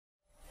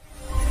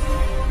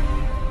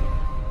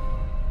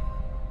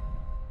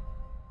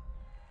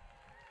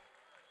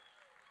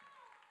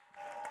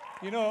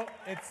You know,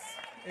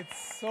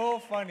 it's so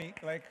funny.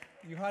 Like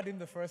you had him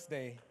the first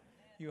day,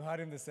 you had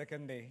him the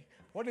second day.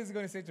 What is he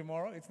going to say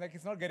tomorrow? It's like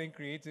it's not getting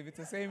creative. It's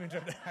the same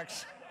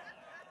introduction.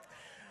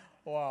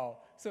 Wow.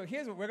 So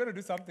here's what we're going to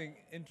do something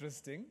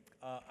interesting.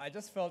 I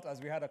just felt as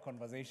we had a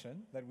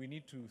conversation that we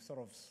need to sort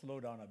of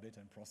slow down a bit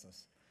and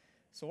process.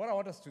 So what I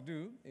want us to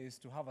do is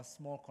to have a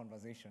small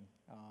conversation.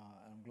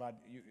 I'm glad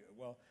you,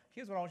 well,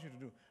 here's what I want you to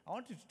do. I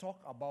want you to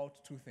talk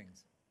about two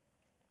things.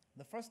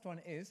 The first one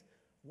is,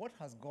 what's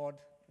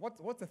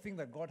the thing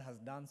that God has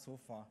done so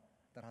far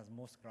that has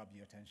most grabbed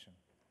your attention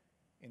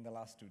in the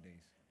last 2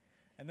 days?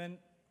 And then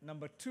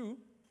number two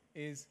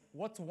is,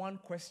 what's one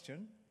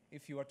question,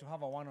 if you were to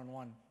have a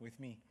one-on-one with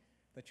me,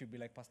 that you'd be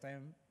like, Pastor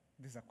M,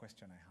 this is a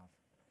question I have.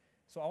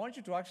 So I want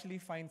you to actually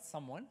find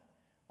someone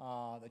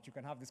that you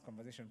can have this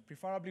conversation,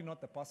 preferably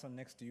not the person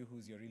next to you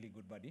who's your really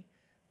good buddy,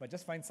 but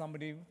just find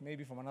somebody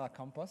maybe from another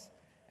campus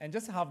and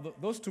just have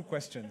those two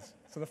questions.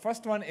 So the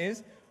first one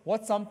is,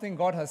 what's something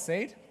God has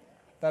said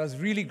that has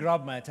really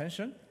grabbed my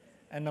attention?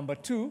 And number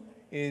two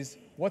is,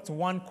 what's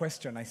one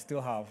question I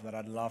still have that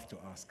I'd love to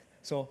ask?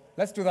 So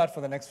let's do that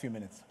for the next few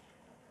minutes.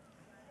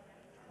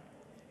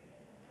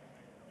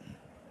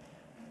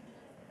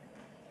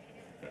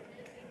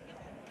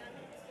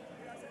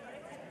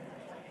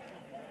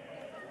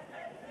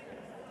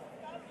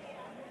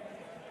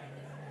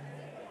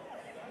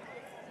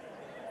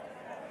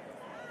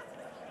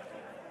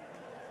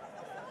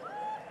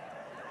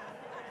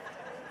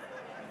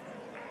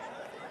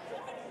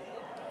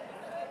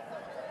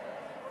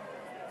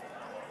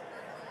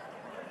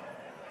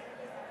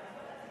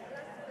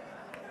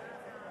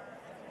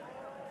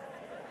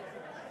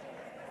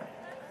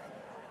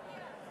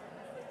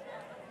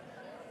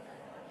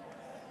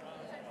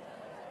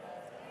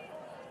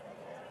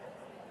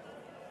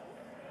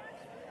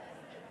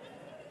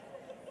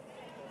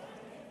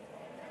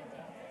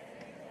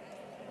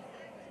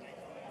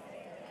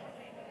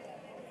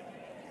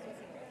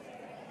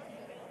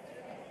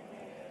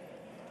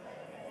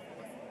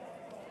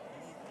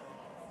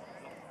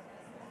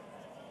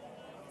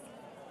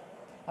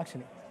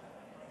 Actually,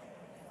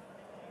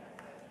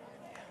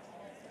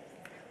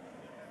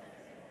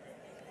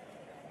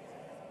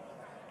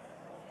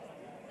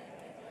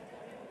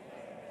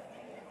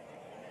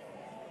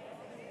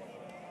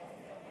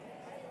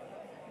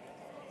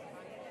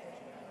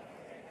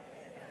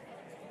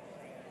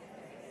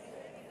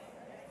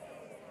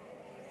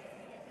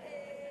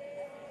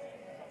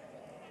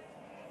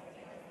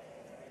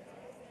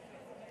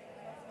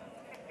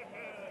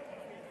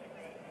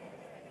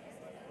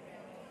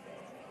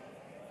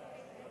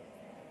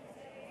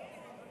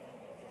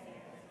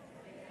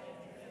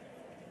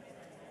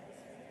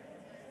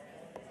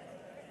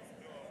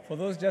 for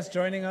those just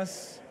joining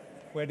us,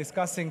 we're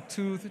discussing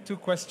two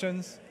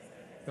questions.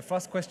 The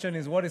first question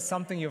is, what is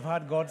something you've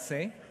heard God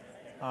say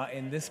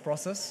in this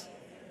process?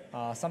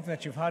 Something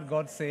that you've heard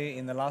God say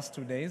in the last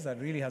 2 days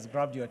that really has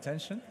grabbed your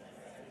attention.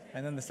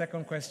 And then the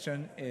second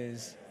question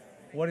is,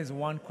 what is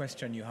one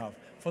question you have?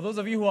 For those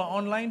of you who are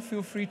online,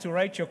 feel free to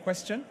write your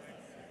question,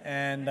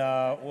 and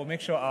we'll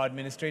make sure our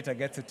administrator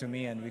gets it to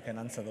me and we can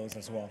answer those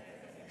as well.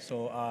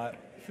 So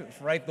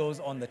write those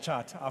on the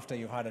chat after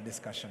you've had a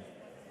discussion.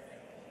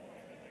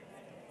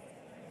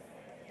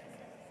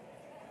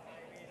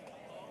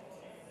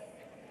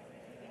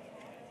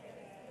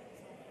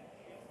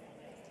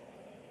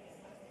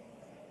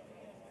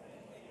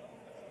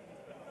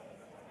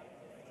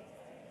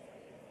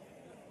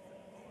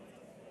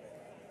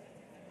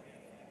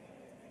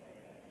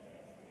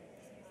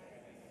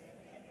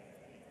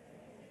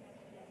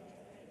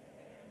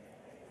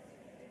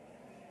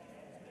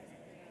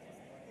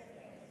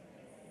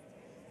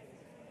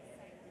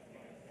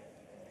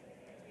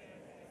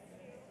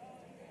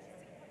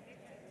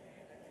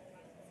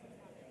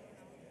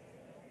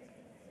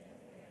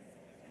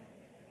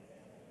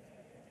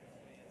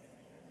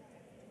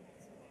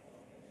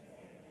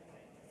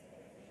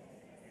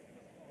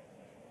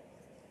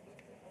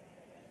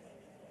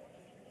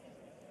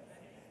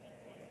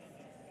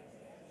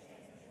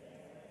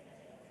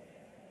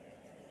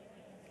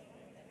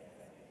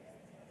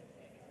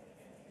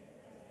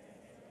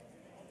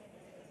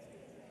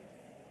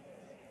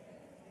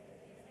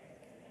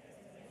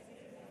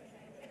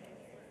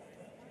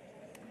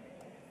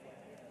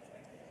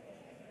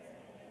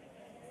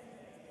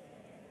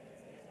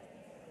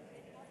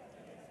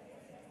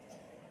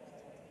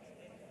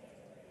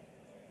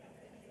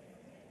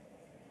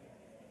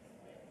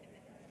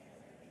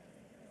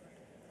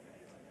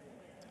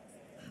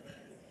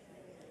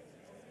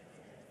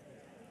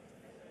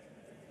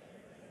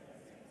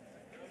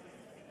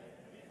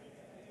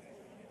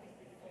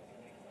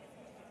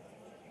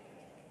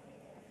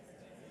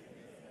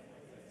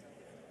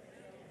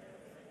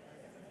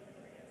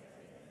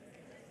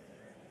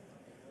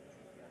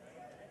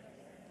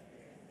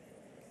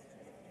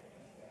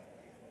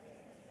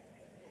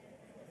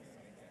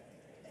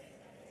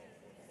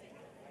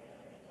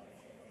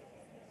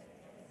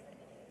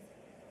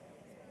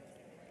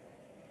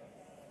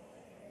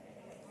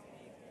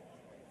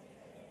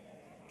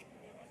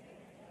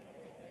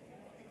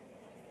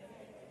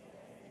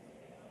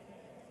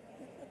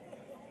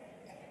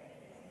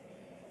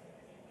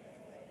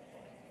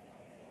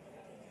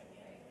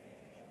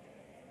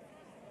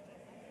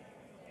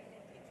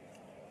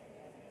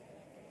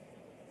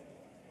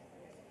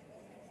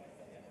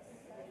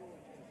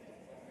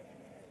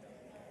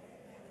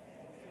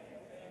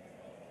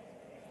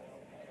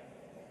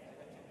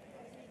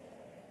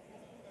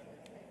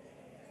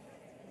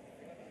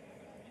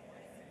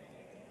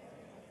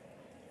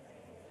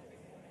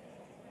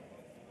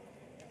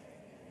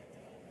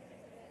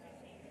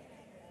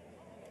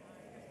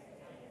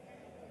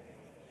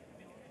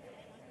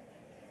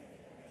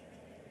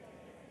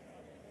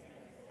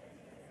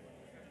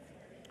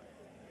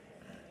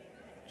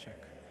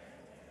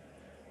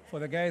 for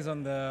the guys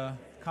on the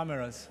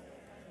cameras,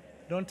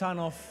 don't turn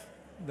off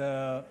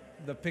the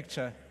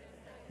picture.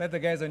 Let the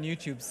guys on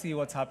YouTube see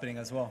what's happening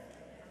as well.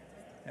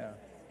 Yeah.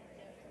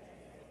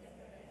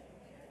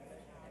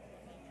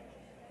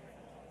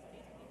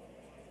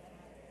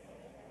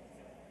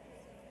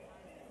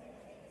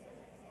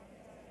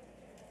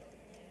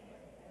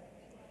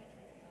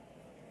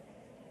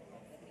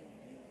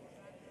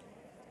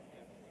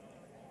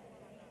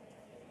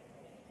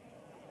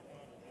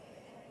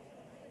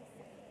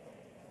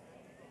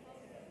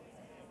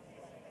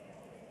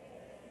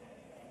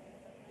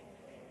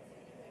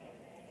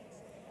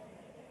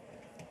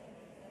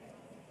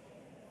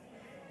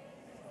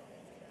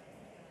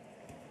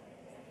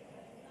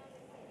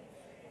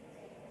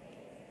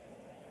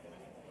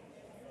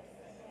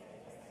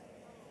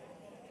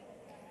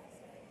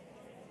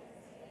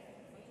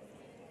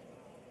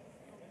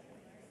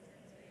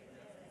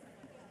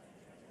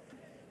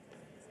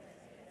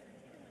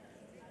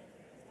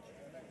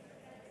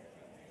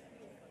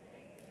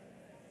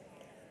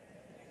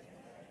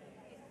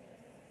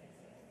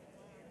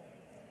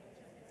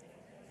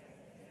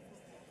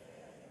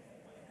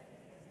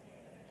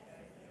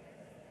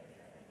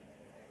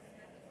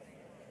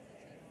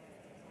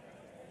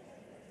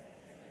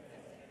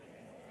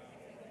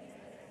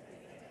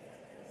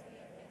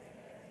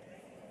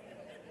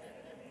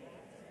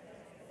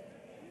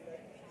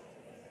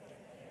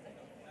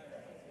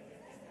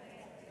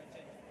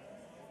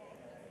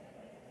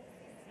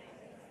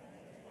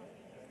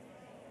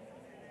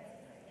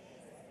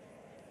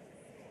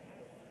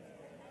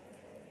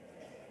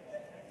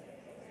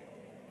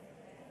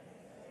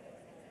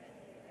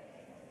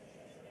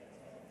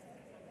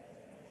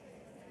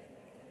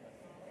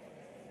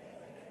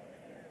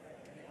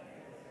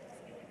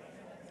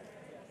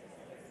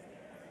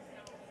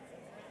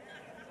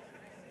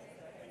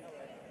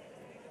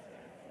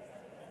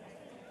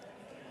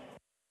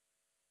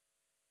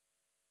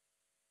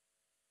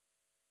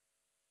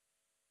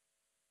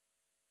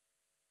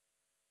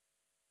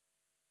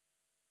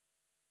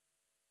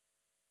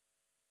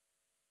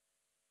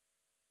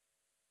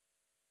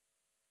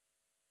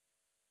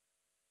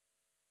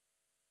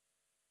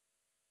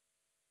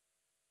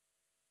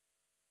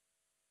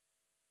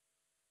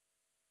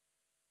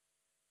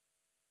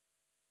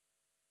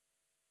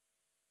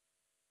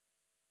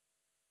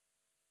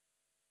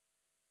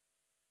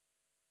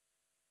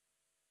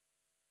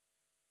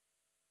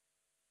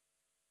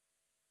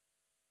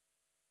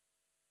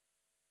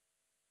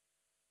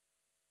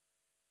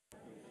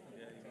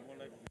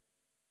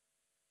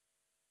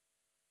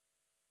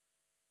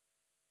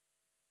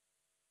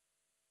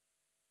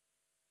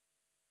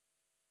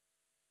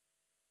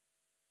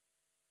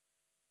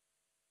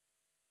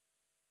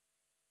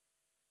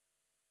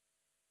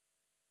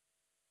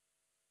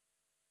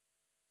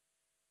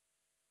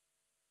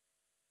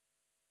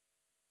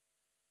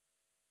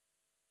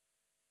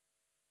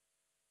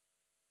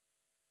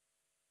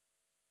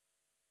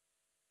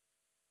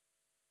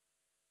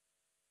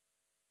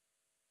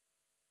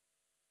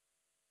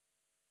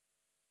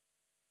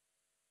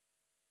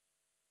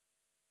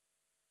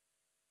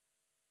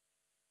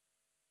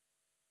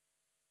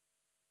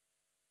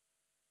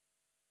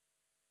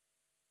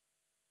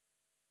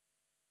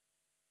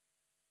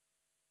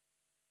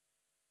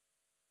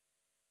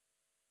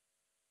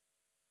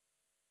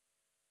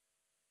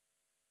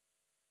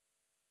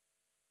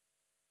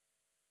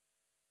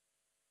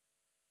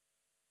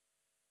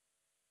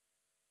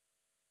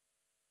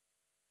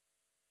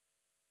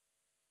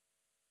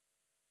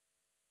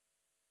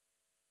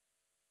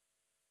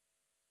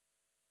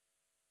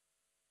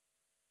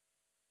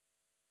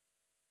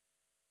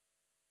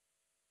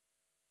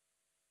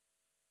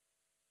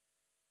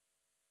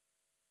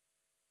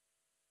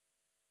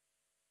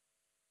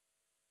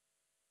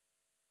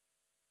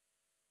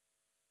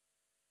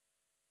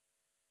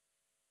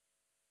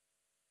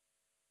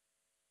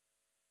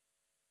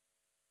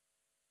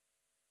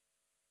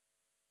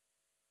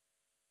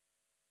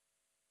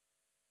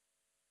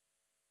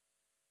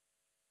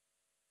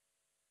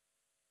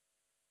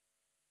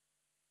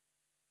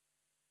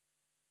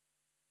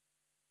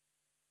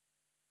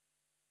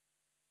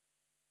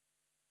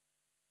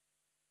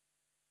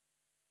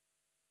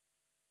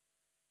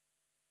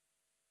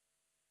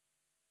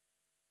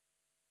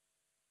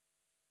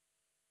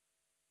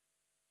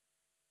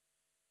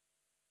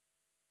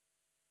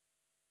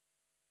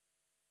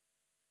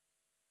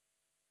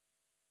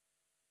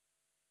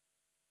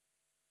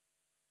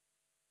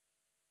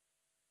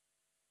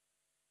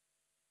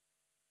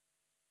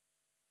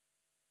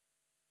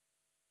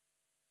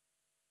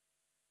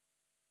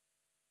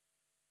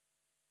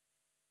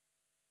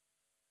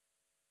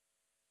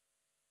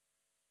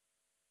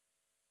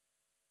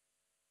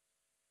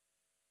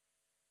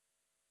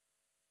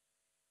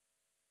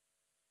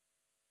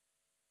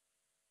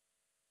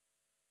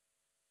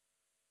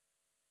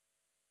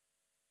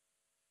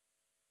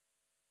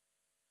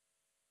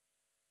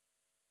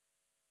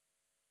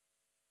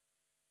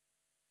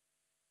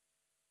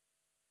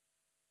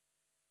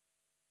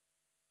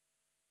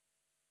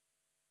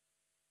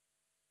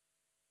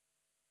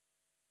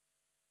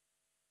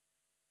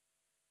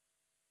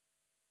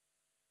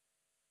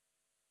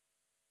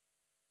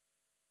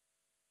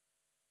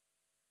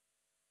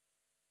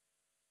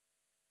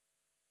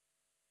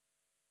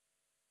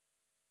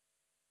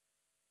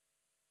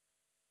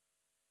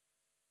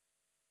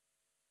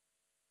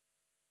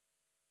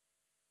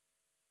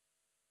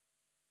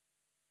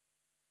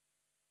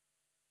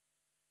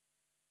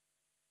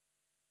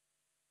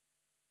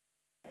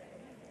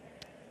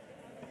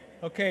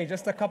 Okay,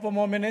 just a couple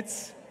more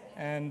minutes,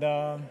 and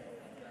I'll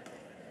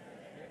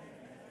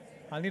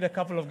need a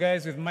couple of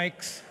guys with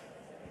mics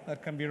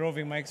that can be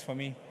roving mics for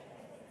me.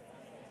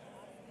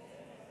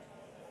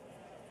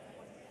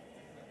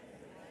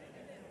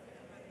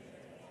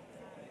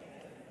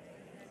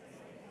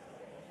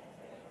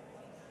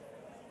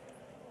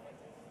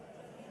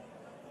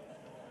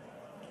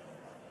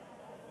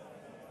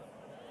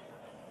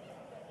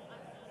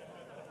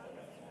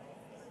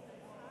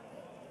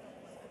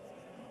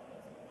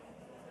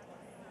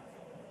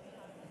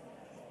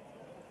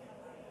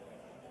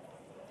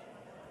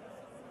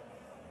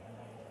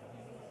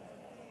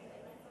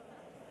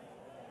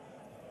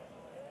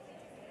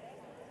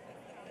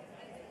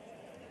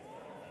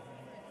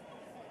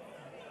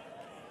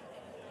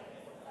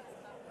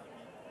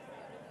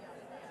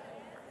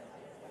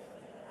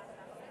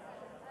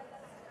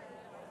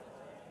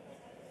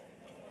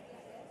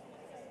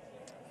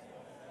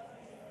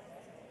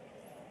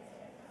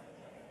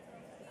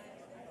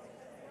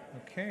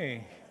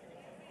 Okay.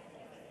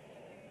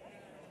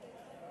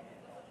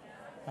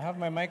 I have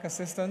my mic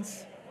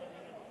assistants.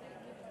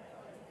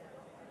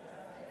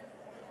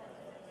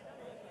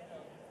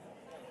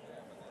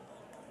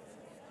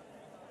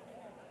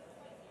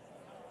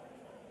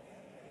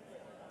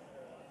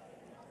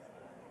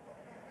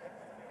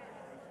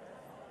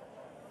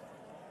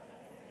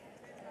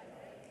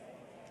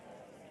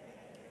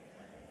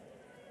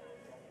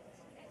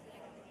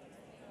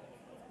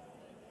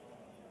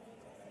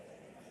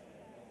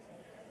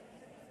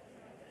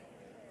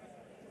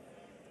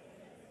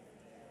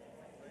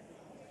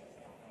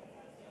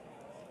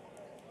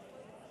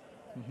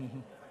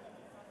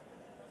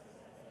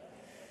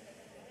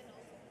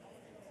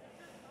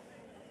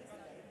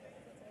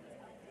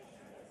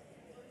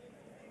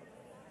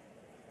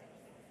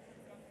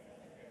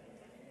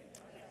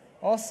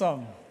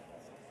 Awesome.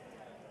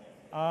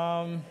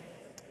 Let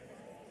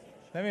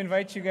me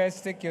invite you guys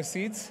to take your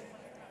seats.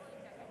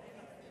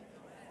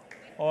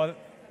 Or,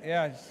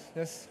 yeah,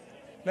 just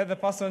let the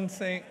person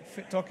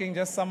talking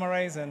just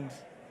summarize, and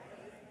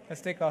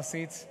let's take our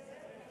seats.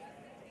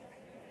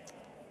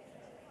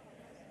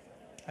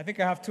 I think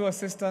I have two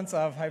assistants.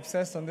 I have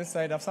Hypsest on this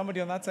side. I have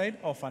somebody on that side?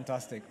 Oh,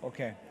 fantastic.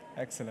 Okay,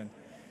 excellent.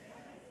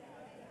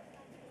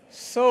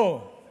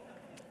 So,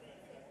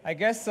 I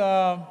guess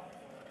the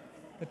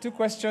two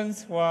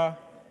questions were,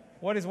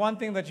 what is one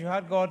thing that you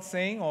heard God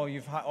saying or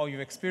you've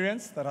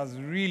experienced that has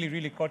really,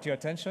 really caught your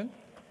attention?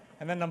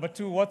 And then number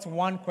two, what's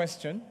one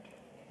question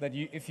that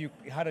if you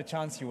had a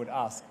chance, you would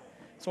ask?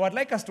 So I'd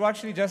like us to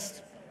actually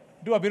just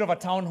do a bit of a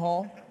town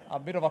hall, a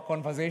bit of a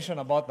conversation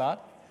about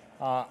that.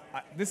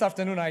 This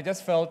afternoon, I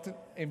just felt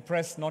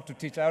impressed not to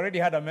teach. I already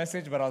had a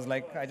message, but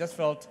I just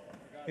felt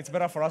it's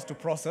better for us to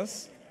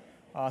process.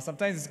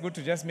 Sometimes it's good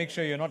to just make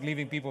sure you're not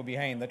leaving people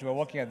behind, that we're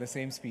walking at the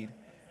same speed.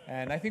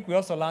 And I think we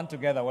also learn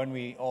together when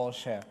we all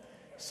share.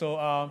 So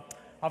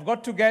I've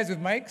got two guys with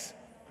mics,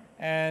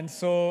 and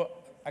so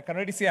I can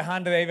already see a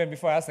hand there even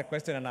before I ask a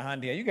question, and a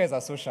hand here. You guys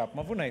are so sharp.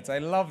 Mavunites, I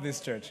love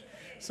this church.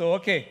 So,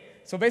 okay.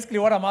 So basically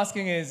what I'm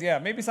asking is,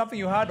 maybe something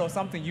you had or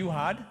something you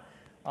had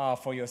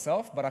for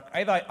yourself, but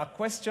either a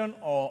question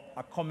or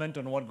a comment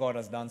on what God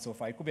has done so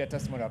far. It could be a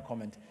testimony or a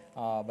comment.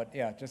 But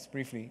yeah, just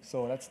briefly.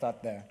 So let's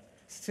start there.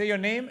 Say your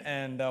name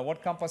and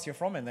what campus you're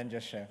from, and then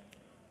just share.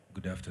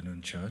 Good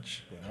afternoon,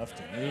 church. Good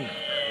afternoon.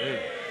 Hey.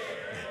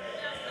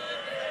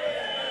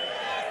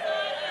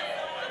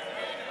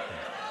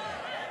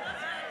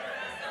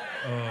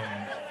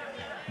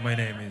 My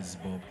name is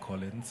Bob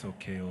Collins,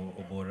 Okeo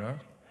Obora.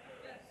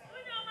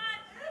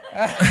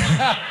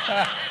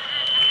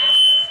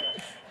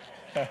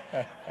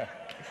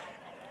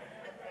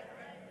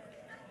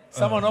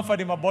 Someone offered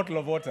him a bottle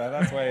of water.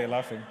 That's why you're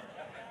laughing.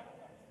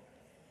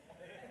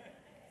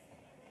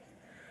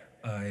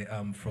 I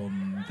am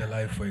from the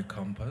Lifeway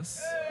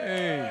campus.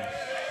 Hey.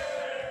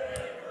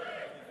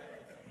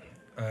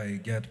 I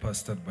get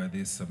pastored by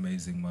this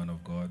amazing man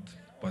of God,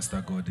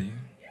 Pastor Godi.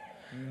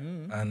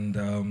 Mm-hmm. And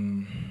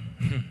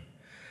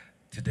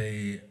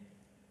today,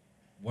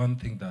 one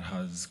thing that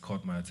has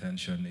caught my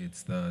attention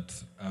is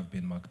that I've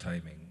been mark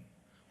timing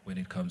when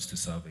it comes to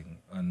serving.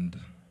 And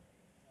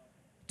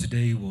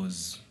today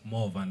was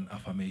more of an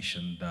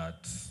affirmation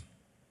that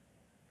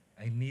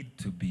I need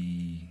to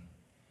be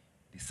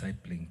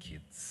discipling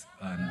kids.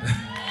 And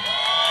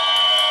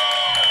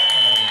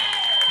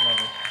love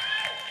it.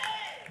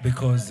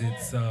 Because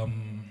it's, I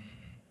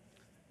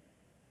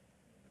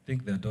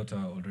think their daughter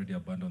already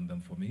abandoned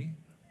them for me.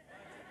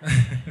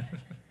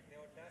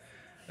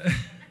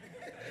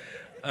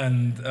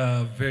 And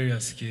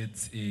various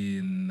kids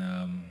in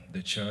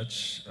the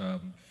church,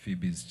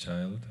 Phoebe's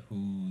child,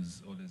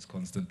 who's always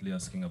constantly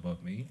asking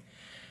about me.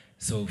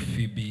 So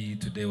Phoebe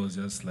today was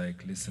just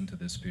like, listen to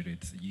the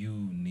Spirit.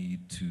 You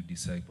need to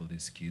disciple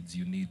these kids.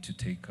 You need to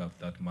take up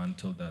that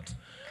mantle that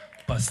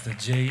Pastor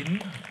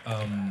Jane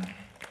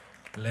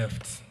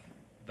left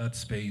that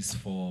space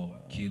for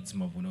kids,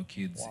 Mavuno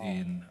kids, wow,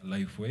 in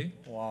Lifeway.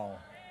 Wow.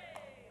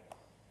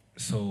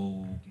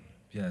 So,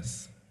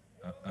 yes,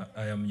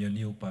 I am your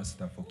new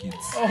pastor for kids.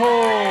 Oh!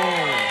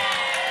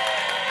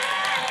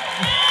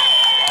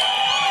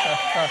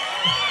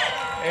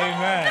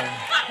 Amen.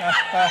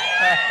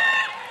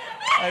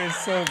 That is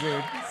so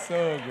good.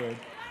 So good.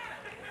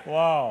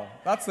 Wow.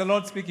 That's the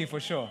Lord speaking for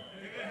sure.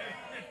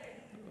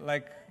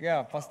 Like,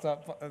 yeah, Pastor,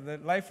 the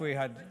Lifeway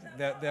had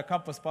their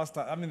campus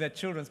pastor, their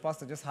children's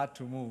pastor just had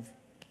to move.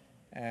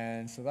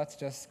 And so that's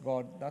just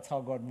God. That's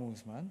how God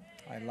moves, man.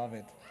 I love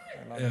it.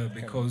 I love it.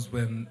 Because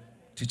when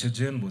Teacher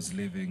Jane was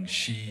leaving,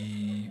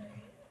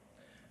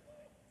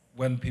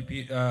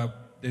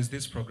 there's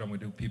this program we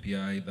do,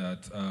 PPI,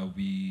 that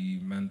we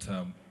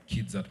mentor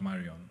kids at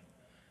Marion.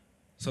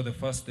 So the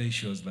first day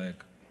she was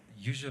like,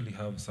 usually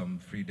have some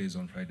free days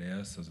on Friday.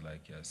 Yes, I was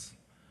like, yes.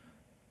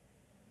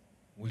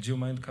 Would you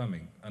mind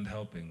coming and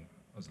helping?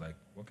 I was like,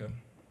 okay.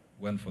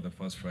 Went for the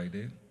first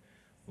Friday. It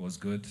was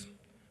good.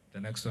 The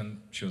next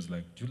one, she was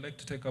like, do you like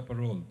to take up a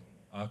role?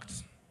 Act.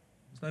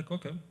 I was like,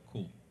 okay,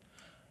 cool.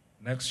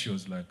 Next, she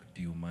was like,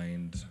 do you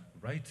mind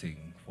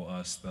writing for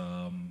us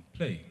the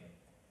play?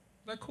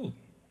 Like, cool.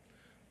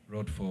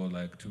 Wrote for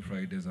like 2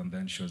 Fridays, and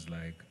then she was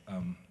like,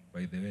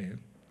 by the way,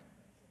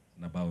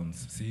 na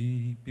bounce.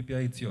 See,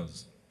 PPI, it's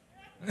yours.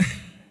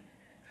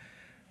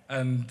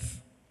 And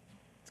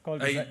it's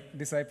called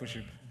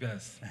discipleship.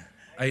 Yes.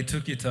 I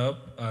took it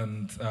up,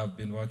 and I've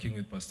been working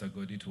with Pastor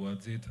Godi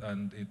towards it,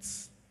 and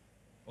it's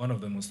one of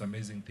the most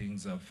amazing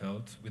things I've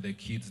felt with the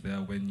kids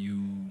there when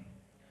you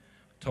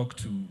talk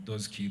to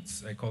those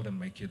kids. I call them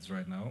my kids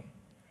right now.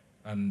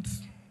 And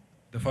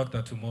the fact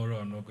that tomorrow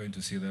I'm not going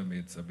to see them,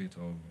 it's a bit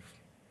of...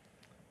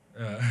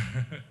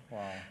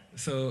 Wow.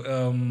 So,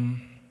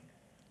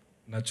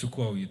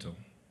 nachukua wito.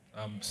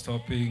 I'm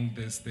stopping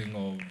this thing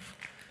of...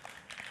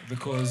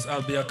 Because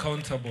I'll be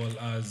accountable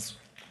as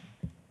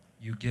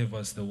you gave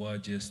us the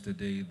word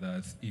yesterday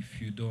that if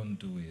you don't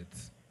do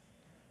it,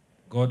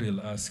 God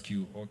will ask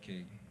you,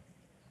 okay,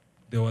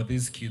 there were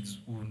these kids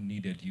who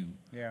needed you,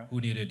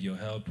 who needed your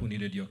help, who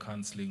needed your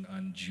counseling,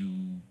 and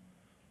you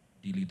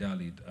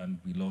dilly-dallied, and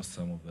we lost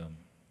some of them.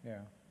 Yeah.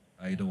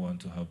 I don't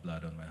want to have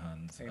blood on my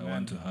hands. Amen. I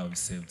want to have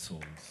saved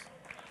souls.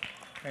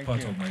 Thank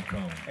Part you. of my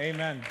crown.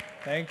 Amen.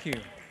 Thank you.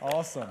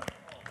 Awesome.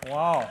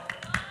 Wow.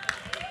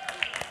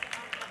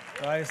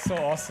 That is so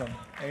awesome.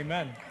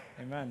 Amen.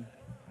 Amen.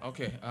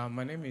 Okay,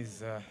 my name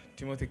is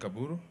Timothy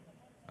Kaburu.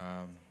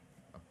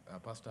 A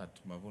pastor at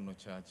Mavuno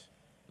Church,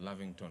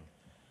 Lavington.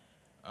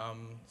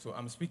 So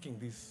I'm speaking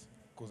this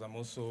because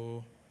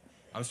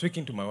I'm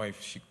speaking to my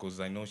wife because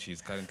I know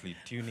she's currently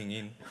tuning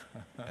in,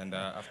 and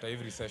after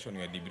every session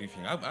we are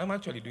debriefing. I'm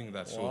actually doing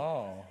that, so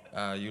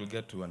wow. You'll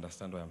get to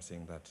understand why I'm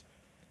saying that.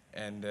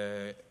 And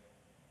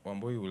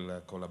Wamboi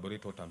will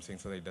collaborate what I'm saying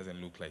so that it doesn't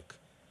look like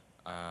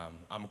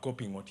I'm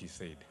copying what he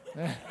said.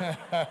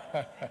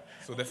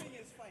 So the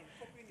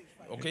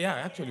okay, yeah,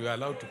 actually we're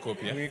allowed to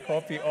copy. Yeah? We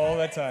copy all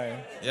the time.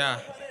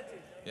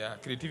 Yeah,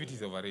 creativity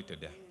is overrated,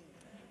 yeah.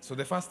 So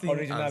the first thing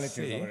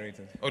originality is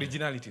overrated.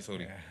 Originality,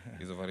 sorry,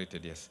 is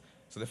overrated, yes.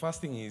 So the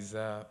first thing is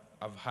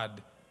I've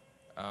had,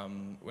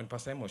 when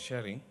Pastor M was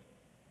sharing,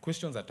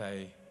 questions that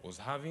I was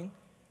having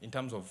in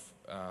terms of,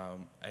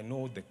 I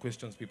know the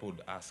questions people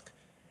would ask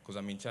because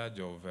I'm in charge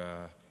of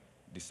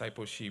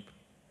discipleship.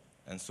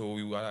 And so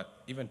we were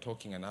even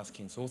talking and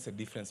asking, so what's the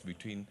difference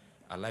between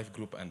a life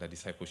group and a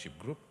discipleship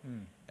group?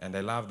 And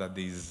I love that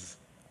there's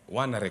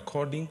one, a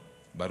recording,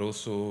 but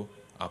also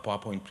a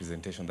PowerPoint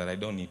presentation that I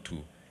don't need to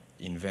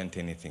invent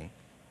anything.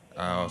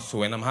 So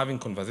when I'm having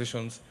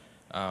conversations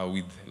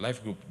with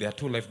life group, there are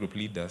 2 life group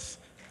leaders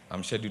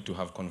I'm scheduled to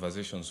have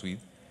conversations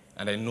with,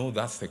 and I know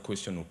that's the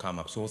question will come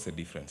up, so what's the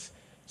difference?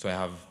 So I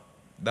have,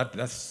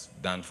 that's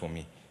done for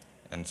me.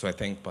 And so I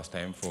thank Pastor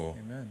M for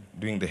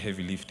doing the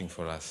heavy lifting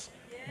for us.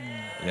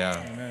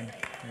 Yeah. Amen.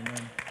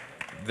 Amen.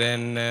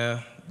 Then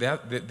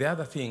the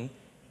other thing,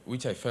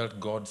 which I felt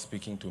God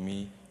speaking to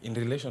me in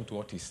relation to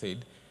what he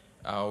said,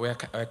 where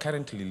I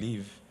currently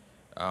live,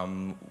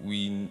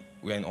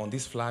 we're on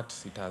this flat.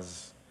 It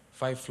has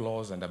 5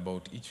 floors, and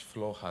about each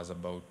floor has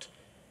about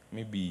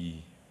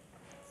maybe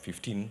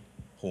 15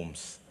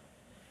 homes.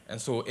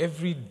 And so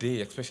every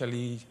day,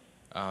 especially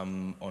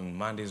on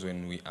Mondays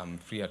when I'm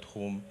free at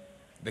home,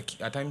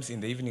 at times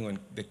in the evening when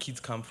the kids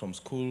come from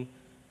school,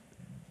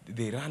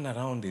 they run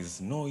around,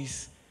 there's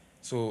noise.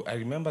 So I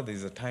remember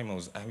there's a time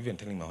I'm even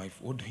telling my wife,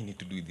 what do we need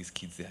to do with these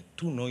kids? They're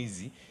too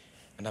noisy,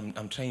 and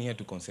I'm trying here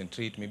to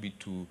concentrate, maybe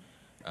to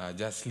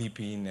just sleep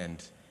in,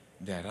 and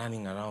they're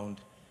running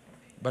around.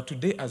 But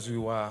today, as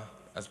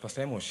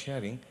Pastor M was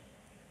sharing,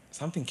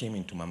 something came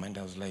into my mind.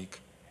 I was like,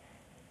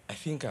 I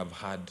think I've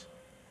had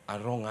a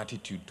wrong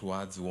attitude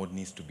towards what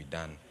needs to be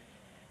done.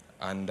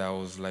 And I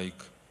was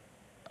like,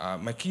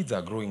 my kids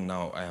are growing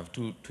now. I have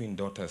 2 twin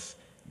daughters.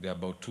 They are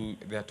 2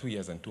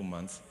 years and 2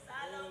 months.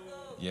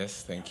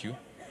 Yes, thank you.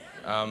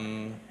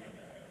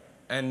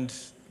 And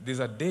there's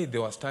a day they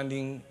were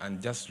standing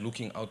and just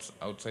looking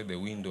outside the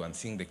window and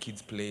seeing the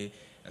kids play,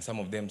 and some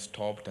of them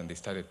stopped and they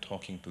started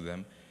talking to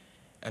them.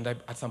 And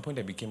at some point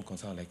I became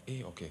concerned, like,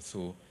 hey, okay,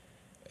 so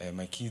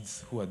my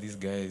kids, who are these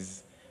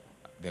guys?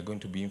 They're going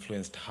to be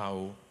influenced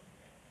how?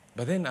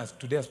 But then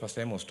today as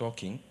Pastor M was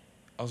talking,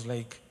 I was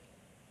like,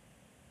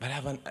 but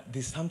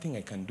there's something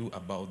I can do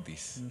about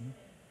this.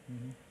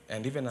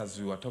 And even as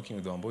we were talking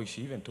with Wamboi,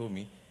 she even told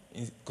me,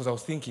 because I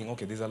was thinking,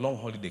 okay, there's a long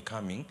holiday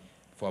coming.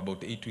 For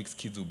about 8 weeks,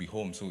 kids will be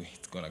home, so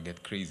it's going to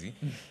get crazy.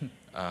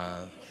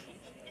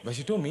 But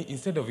she told me,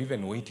 instead of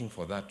even waiting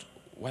for that,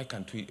 why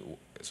can't we?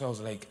 So I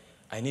was like,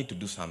 I need to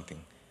do something.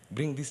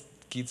 Bring these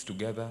kids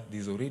together.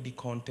 There's already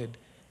content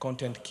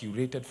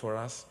curated for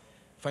us.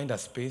 Find a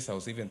space. I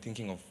was even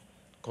thinking of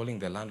calling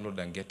the landlord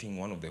and getting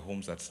one of the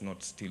homes that's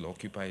not still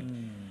occupied.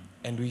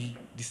 And we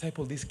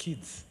disciple these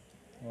kids.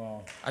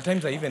 Wow. At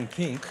times I even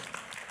think,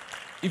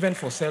 even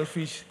for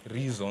selfish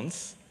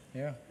reasons,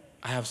 Yeah.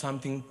 I have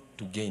something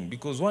to gain.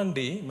 Because one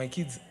day, my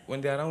kids,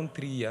 when they're around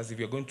 3 years, if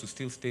you're going to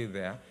still stay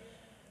there,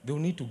 they'll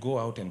need to go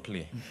out and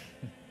play.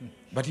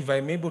 But if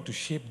I'm able to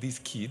shape these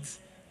kids,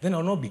 then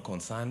I'll not be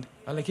concerned.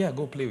 I'm like, yeah,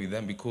 go play with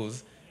them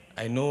because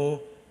I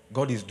know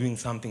God is doing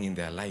something in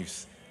their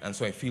lives. And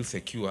so I feel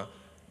secure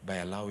by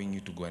allowing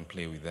you to go and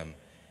play with them.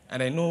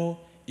 And I know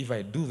if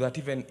I do that,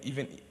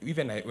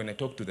 when I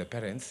talk to the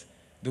parents,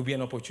 there'll be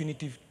an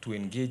opportunity to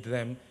engage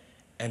them,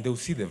 and they'll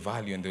see the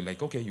value, and they're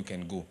like, okay, you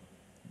can go.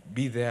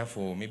 Be there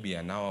for maybe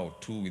an hour or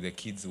two with the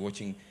kids,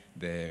 watching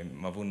the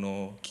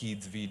Mavuno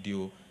kids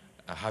video,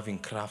 having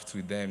crafts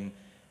with them,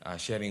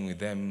 sharing with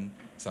them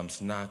some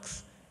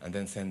snacks, and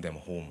then send them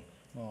home.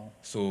 Wow.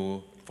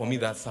 So for me,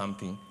 that's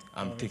something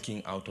I'm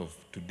taking out of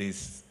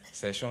today's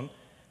session.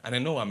 And I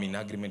know I'm in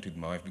agreement with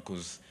my wife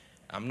because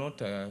I'm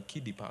not a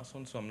kiddie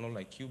person, so I'm not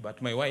like you.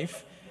 But my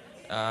wife,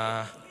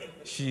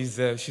 she's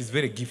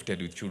very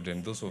gifted with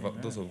children. Those of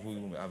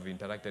who have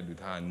interacted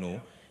with her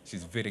know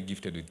she's very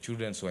gifted with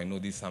children. So I know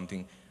this is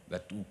something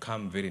that will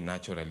come very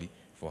naturally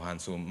for her.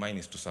 And so mine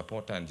is to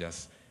support her and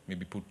just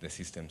maybe put the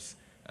systems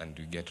and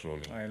we get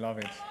rolling. I love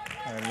it.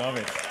 I love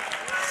it.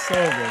 So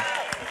good.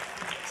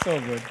 So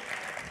good.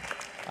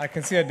 I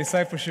can see a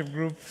discipleship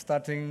group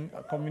starting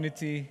a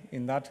community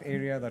in that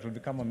area that will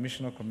become a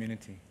missional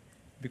community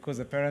because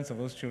the parents of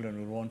those children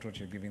will want what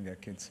you're giving their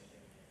kids.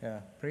 Yeah,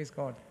 praise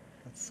God.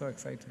 That's so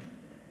exciting.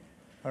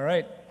 All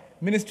right.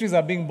 Ministries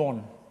are being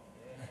born.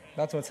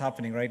 That's what's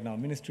happening right now.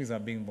 Ministries are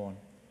being born.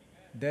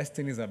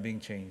 Destinies are being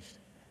changed.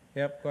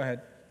 Yep, go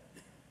ahead.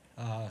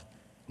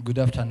 Good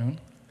afternoon.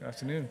 Good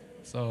afternoon.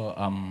 So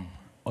I'm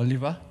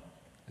Oliver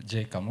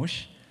J.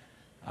 Kamush,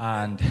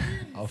 and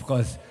of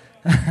course,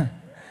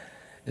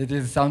 it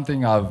is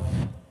something I've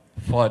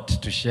fought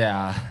to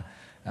share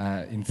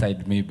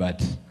inside me,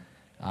 but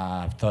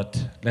I've thought,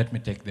 let me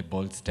take the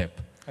bold step.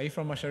 Are you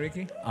from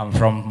Mashariki? I'm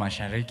from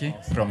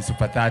Mashariki, from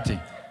Super 30.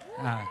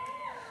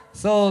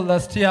 So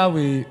last year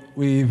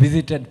we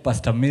visited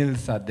Pastor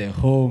Mills at the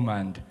home,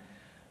 and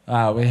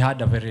we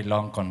had a very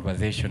long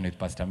conversation with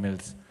Pastor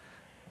Mills.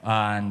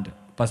 And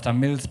Pastor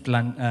Mills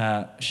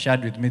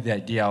shared with me the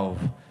idea of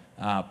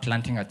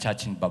planting a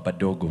church in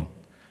Babadogo.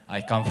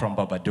 I come from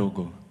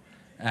Babadogo.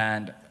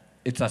 And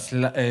it's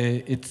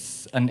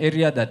an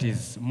area that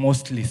is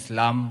mostly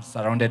slum,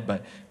 surrounded by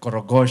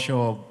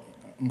Korogosho,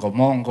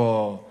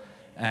 Ngomongo,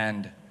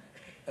 and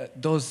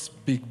those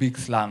big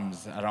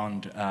slums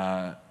around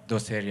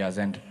those areas.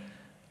 And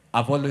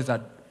I've always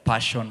had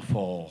passion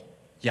for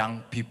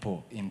young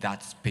people in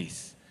that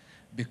space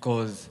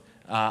because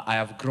I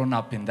have grown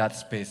up in that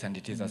space, and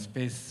it is a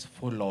space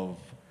full of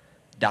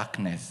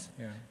darkness.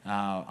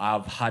 Yeah.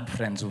 I've had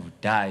friends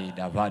who've died.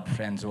 I've had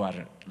friends who are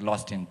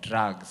lost in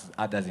drugs,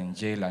 others in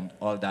jail and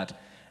all that.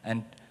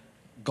 And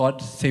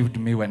God saved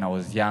me when I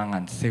was young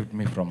and saved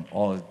me from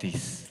all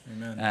this.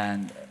 Amen.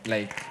 And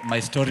like my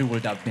story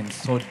would have been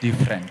so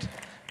different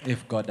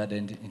if God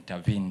hadn't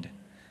intervened.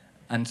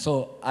 And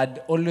so I'd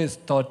always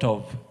thought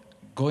of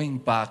going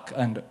back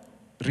and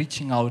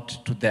reaching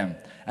out to them.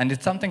 And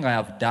it's something I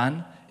have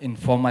done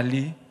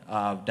informally.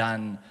 I've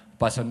done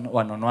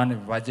one-on-one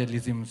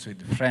evangelisms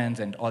with friends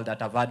and all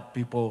that. I've had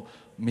people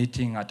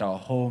meeting at our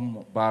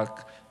home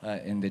back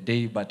in the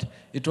day, but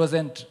it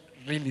wasn't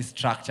really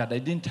structured. I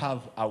didn't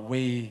have a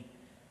way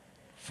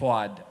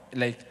forward.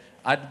 Like,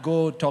 I'd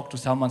go talk to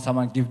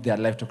someone give their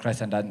life to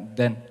Christ, and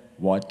then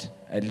what?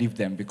 I leave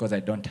them because I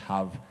don't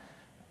have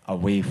a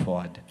way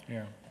forward.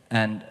 Yeah.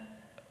 And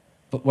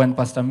when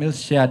Pastor Mills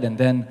shared, and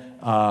then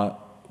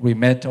we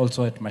met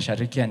also at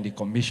Mashariki, and he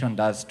commissioned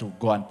us to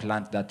go and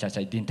plant that church,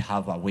 I didn't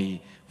have a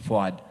way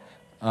forward.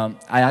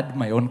 I had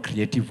my own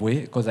creative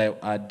way because I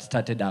had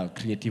started a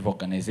creative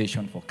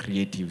organization for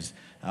creatives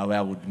where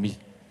I would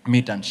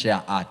meet and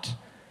share art.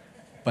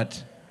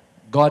 But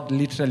God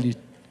literally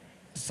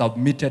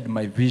submitted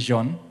my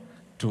vision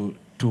to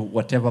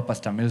whatever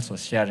Pastor Mills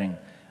was sharing.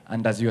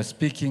 And as you were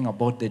speaking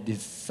about the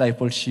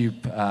discipleship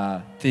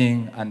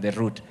thing and the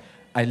root,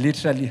 I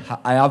literally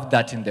I have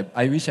that in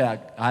I wish I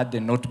had the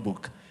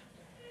notebook.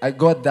 I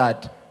got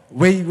that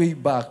way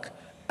back.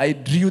 I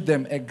drew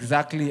them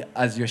exactly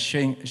as you're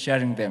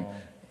sharing them.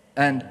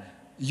 And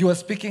you were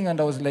speaking,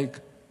 and I was like,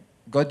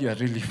 God, you're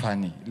really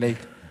funny. Like,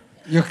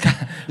 you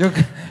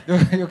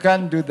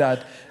can't do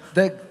that.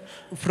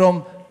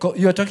 From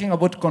you're talking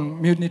about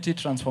community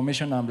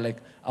transformation. I'm like,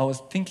 I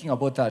was thinking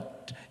about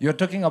that. You're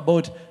talking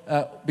about,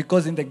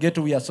 because in the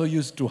ghetto we are so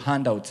used to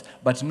handouts,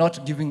 but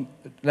not giving,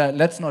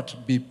 let's not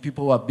be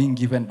people who are being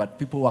given, but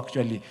people who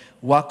actually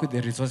work with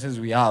the resources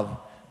we have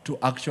to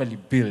actually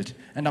build.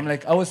 And I'm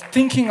like, I was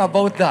thinking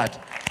about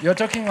that. You're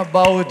talking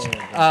about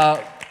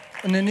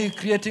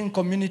creating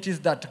communities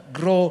that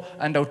grow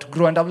and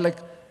outgrow. And I'm like,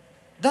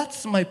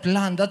 that's my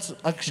plan. That's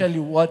actually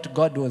what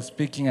God was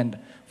speaking. And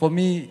for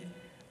me,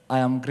 I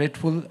am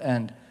grateful.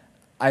 And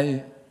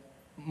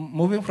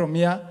moving from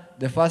here,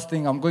 the first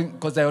thing I'm going,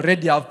 because I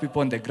already have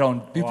people on the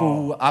ground,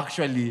 people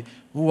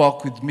who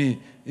work with me.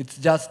 It's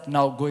just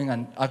now going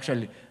and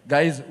actually,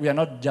 guys, we are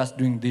not just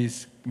doing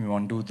this, we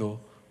want to do though.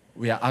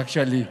 We are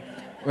actually,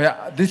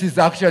 this is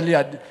actually,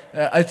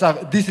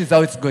 this is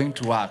how it's going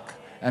to work.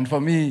 And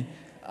for me,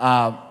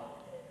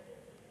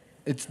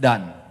 it's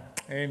done.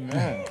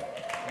 Amen.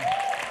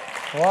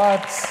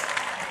 What?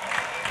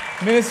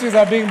 Ministries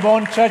are being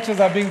born, churches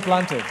are being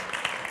planted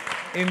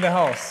in the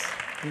house.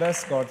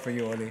 Bless God for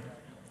you, Oli.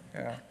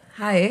 Yeah.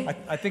 Hi.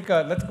 I think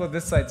let's go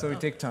this side so we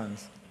take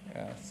turns.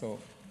 Yeah. So.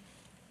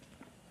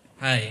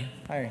 Hi.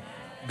 Hi.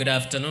 Good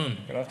afternoon.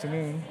 Good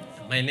afternoon.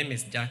 My name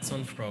is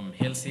Jackson from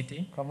Hill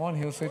City. Come on,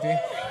 Hill City.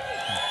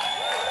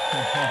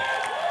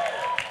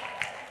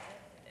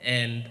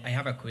 And I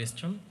have a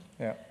question.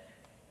 Yeah.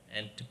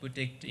 And to put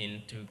it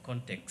into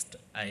context,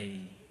 I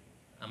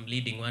am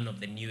leading one of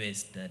the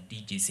newest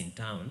DJs in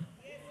town.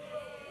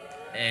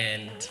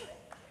 And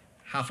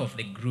half of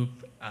the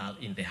group are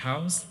in the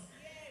house.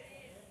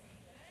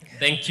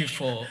 Thank you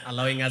for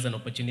allowing us an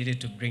opportunity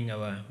to bring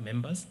our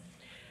members.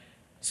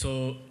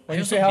 So when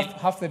you say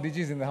half the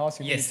DJs in the house,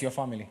 you mean yes, it's your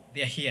family?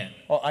 They're here.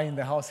 Oh, are in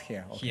the house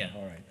here? Okay. Here.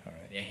 All right.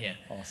 They're here.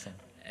 Awesome.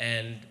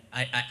 And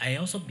I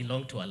also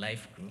belong to a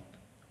life group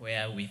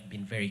where we've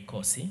been very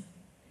cozy,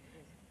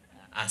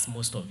 as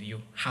most of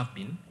you have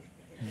been.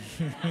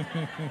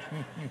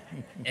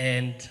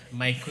 And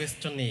my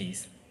question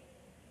is,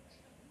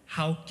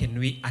 how can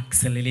we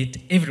accelerate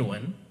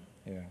everyone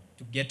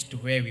to get to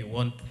where we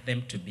want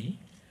them to be?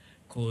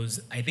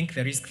 Because I think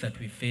the risk that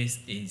we face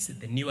is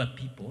the newer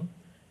people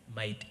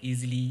might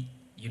easily,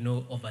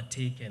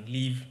 overtake and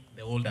leave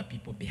the older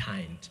people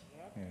behind.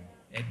 Yeah.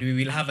 And we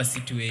will have a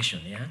situation,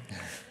 yeah?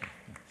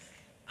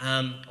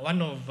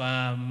 One of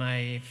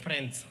my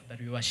friends that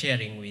we were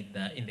sharing with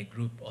in the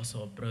group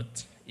also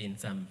brought in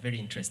some very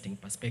interesting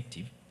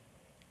perspective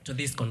to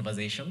this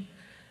conversation.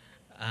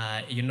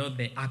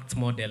 The ACT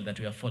model that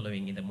we are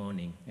following in the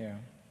morning. Yeah.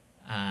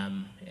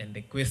 And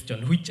the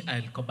question, which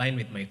I'll combine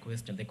with my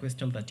question, the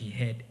question that he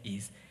had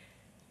is,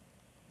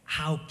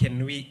 how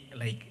can we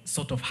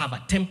sort of have a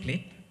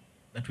template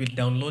that will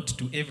download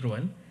to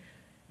everyone,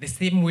 the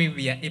same way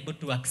we are able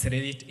to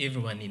accelerate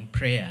everyone in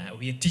prayer.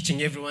 We are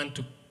teaching everyone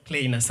to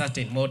play in a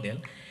certain model,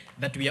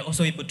 that we are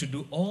also able to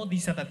do all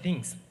these other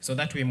things so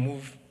that we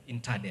move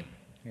in tandem.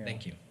 Yeah.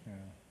 Thank you. Yeah.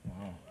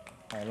 Wow.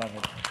 I love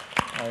it.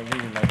 I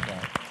really like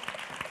that.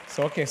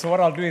 So what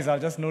I'll do is I'll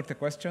just note the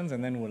questions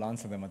and then we'll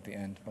answer them at the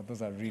end. But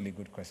those are really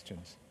good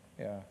questions.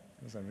 Yeah,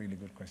 those are really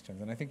good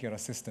questions. And I think you're a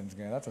systems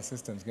guy. That's a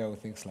systems guy who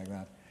thinks like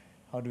that.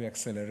 How do we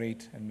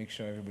accelerate and make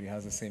sure everybody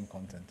has the same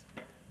content?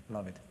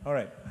 Love it. All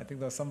right. I think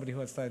there was somebody who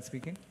had started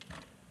speaking.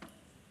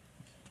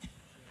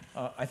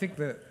 I think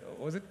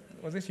was it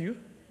you?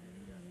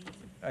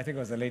 I think it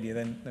was a lady.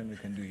 Then we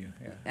can do you.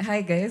 Yeah.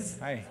 Hi guys.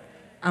 Hi.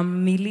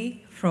 I'm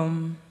Millie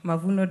from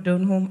Mavuno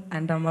Donholm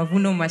and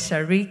Mavuno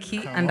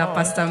Mashariki and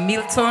Pastor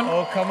Milton.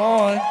 Oh, come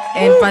on.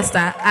 And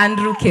Pastor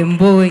Andrew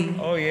Kemboi.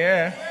 Oh,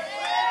 yeah.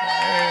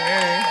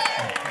 Hey.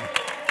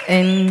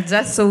 And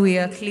just so we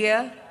are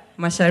clear,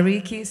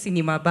 Mashariki,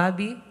 Sinima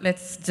Babi,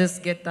 let's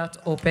just get that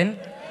open.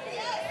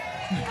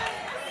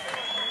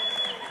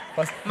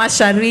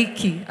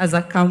 Mashariki as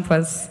a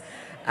campus.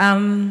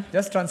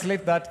 Just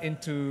translate that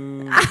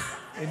into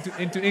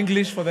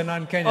English for the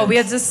non-Kenyans. Oh, we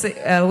are just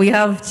we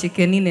have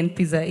Chicken Inn and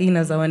Pizza Inn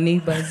as our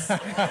neighbors.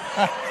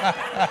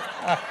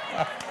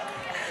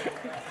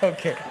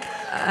 Okay.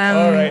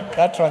 All right,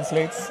 that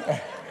translates.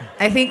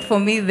 I think for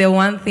me, the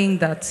one thing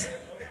that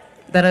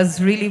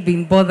has really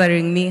been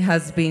bothering me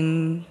has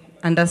been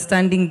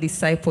understanding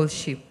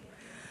discipleship.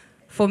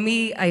 For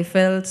me, I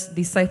felt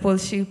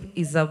discipleship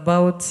is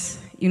about,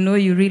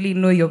 you really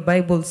know your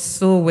Bible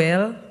so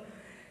well.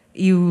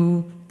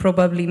 You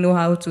probably know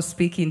how to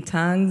speak in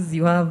tongues.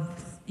 You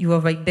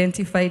have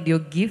identified your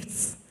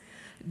gifts.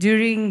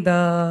 During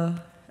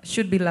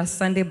should be last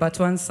Sunday, but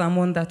one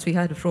sermon that we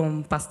had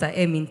from Pastor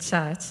M in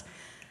church,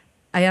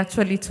 I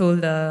actually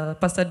told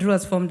Pastor Drew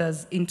has formed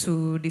us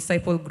into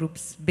disciple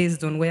groups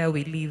based on where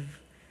we live.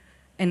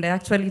 And I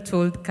actually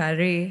told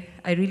Kare,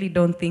 I really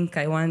don't think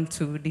I want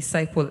to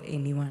disciple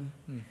anyone.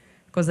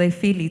 Because I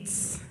felt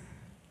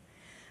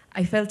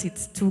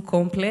it's too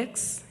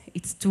complex,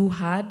 it's too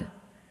hard.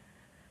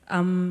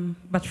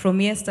 But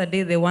from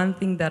yesterday, the one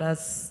thing that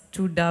has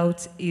stood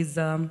out is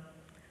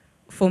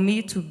for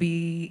me to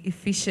be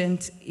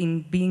efficient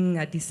in being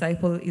a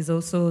disciple is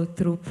also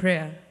through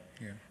prayer.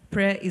 Yeah.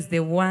 Prayer is the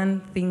one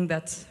thing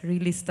that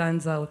really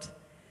stands out.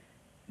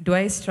 Do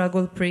I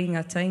struggle praying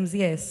at times?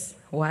 Yes.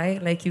 Why?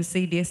 Like you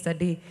said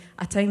yesterday,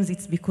 at times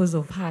it's because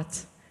of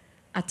heart.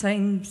 At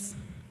times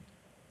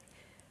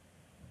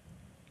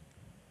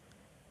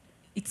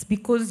it's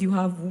because you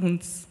have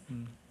wounds.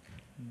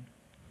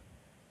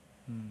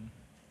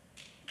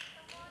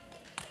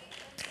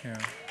 Yeah.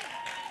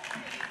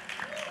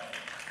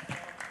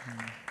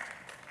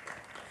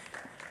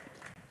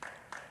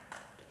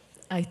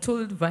 I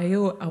told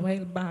Vayo a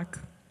while back,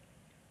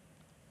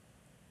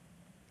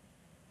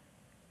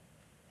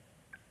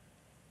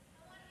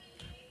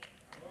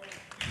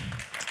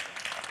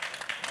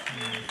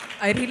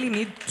 I really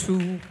need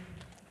to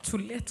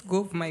let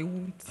go of my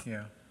wounds.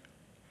 Yeah.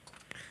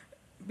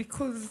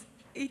 Because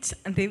each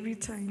and every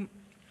time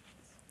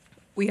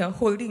we are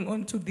holding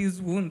on to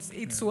these wounds.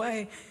 It's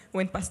why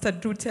when Pastor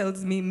Drew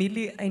tells me,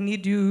 Millie, I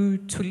need you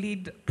to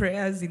lead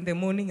prayers in the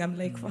morning, I'm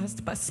like,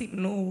 first, Pastor,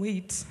 no,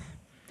 wait.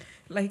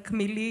 Like,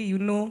 Millie, you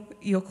know,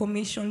 you're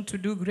commissioned to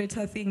do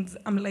greater things.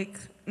 I'm like,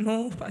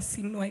 no,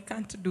 Pastor, no, I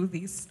can't do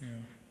this. Yeah.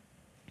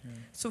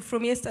 So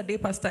from yesterday,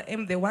 Pastor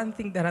M, the one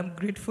thing that I'm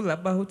grateful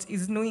about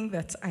is knowing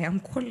that I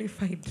am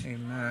qualified.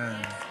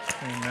 Amen.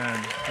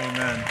 Amen.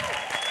 Amen.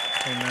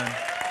 Amen.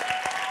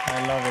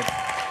 I love it.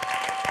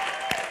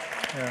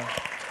 Yeah.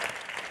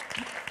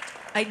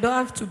 I don't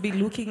have to be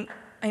looking.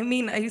 I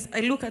mean, I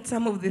look at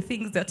some of the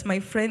things that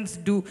my friends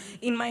do.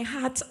 In my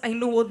heart, I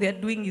know what they're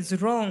doing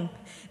is wrong.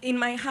 In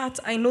my heart,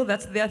 I know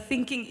that their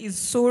thinking is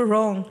so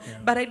wrong. Yeah.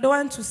 But I don't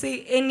want to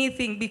say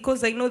anything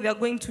because I know they're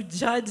going to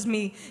judge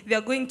me.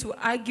 They're going to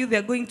argue.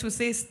 They're going to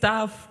say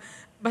stuff.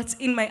 But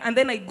and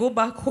then I go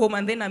back home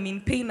and then I'm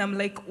in pain. I'm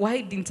like, why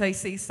didn't I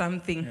say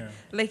something? Yeah.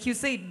 Like you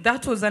said,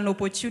 that was an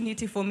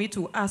opportunity for me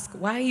to ask,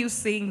 why are you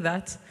saying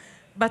that?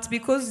 But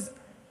because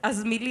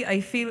as Millie,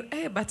 I feel,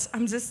 but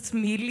I'm just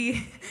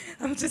Millie.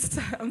 I'm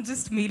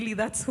just Millie.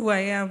 That's who I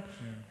am.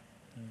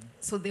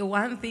 So the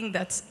one thing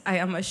that I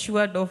am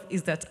assured of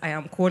is that I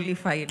am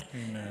qualified.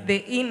 Amen. The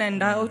in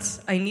and out,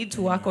 I need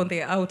to work on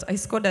the out. I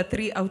scored a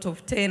 3 out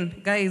of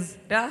 10. Guys,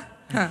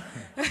 a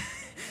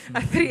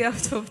 3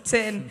 out of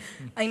 10.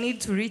 I need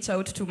to reach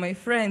out to my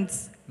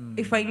friends.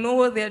 If I know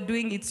what they're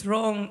doing, it's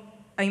wrong.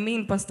 I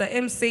mean, Pastor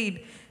M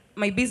said,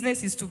 my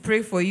business is to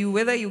pray for you,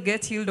 whether you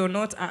get healed or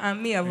not.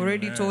 Me, I've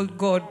already told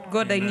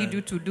God, I need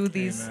you to do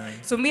this. Amen.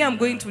 So me, I'm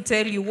going to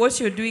tell you what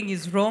you're doing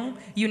is wrong.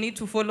 You need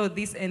to follow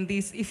this and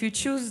this. If you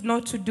choose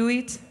not to do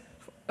it,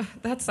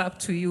 that's up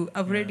to you.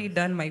 I've already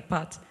done my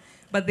part.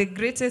 But the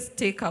greatest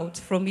takeout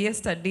from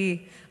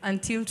yesterday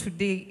until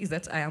today is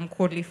that I am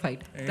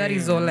qualified. Amen. That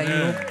is all I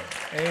know.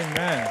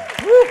 Amen.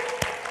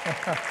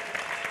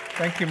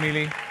 Thank you,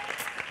 Millie.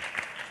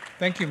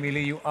 Thank you,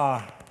 Millie. You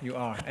are.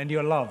 And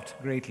you're loved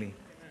greatly.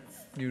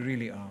 You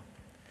really are.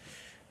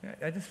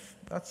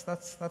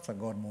 That's a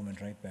God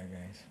moment right there,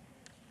 guys.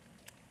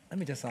 Let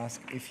me just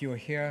ask, if you're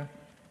here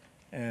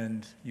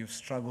and you've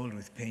struggled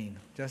with pain,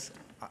 just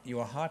you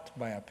are hurt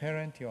by a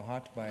parent, you're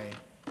hurt by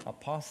a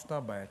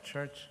pastor, by a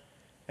church,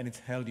 and it's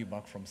held you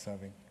back from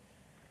serving.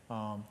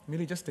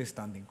 Millie, just stay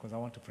standing because I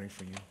want to pray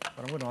for you. But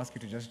I'm going to ask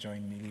you to just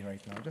join Millie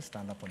right now. Just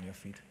stand up on your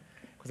feet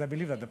because I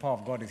believe that the power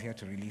of God is here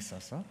to release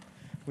us.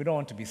 We don't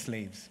want to be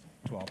slaves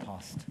to our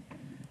past.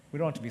 We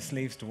don't want to be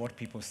slaves to what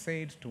people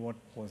said, to what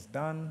was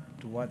done,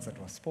 to words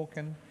that were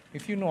spoken.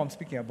 If you know I'm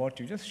speaking about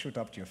you, just shoot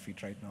up to your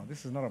feet right now.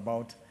 This is not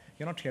about,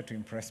 you're not here to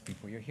impress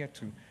people. You're here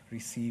to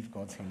receive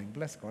God's healing.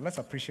 Bless God. Let's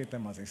appreciate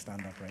them as they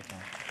stand up right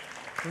now.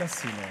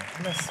 Bless you, Lord.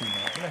 Bless you,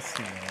 Lord. Bless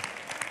you, Lord.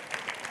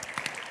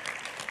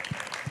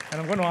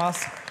 And I'm going to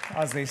ask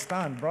as they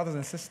stand, brothers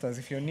and sisters,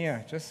 if you're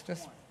near, just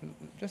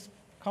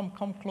come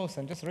close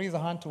and just raise a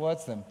hand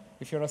towards them.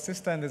 If you're a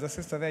sister and there's a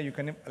sister there, you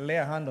can lay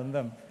a hand on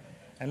them.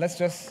 And let's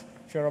just,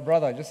 if you're a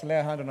brother, just lay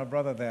a hand on a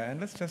brother there.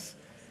 And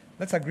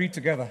let's agree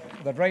together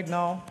that right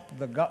now,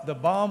 the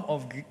balm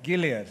of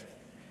Gilead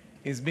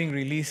is being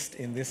released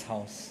in this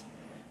house.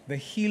 The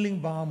healing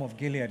balm of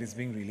Gilead is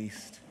being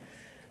released.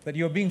 That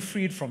you're being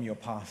freed from your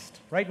past.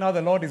 Right now,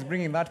 the Lord is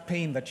bringing that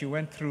pain that you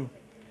went through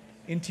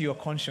into your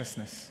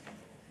consciousness.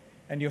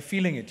 And you're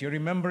feeling it. You're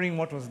remembering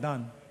what was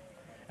done.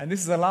 And this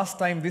is the last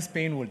time this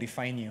pain will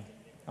define you.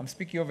 I'm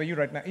speaking over you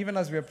right now. Even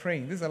as we're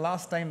praying, this is the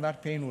last time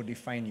that pain will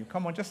define you.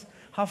 Come on, just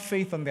have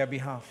faith on their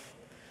behalf.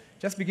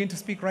 Just begin to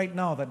speak right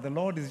now that the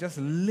Lord is just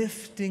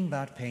lifting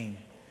that pain.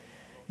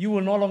 You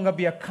will no longer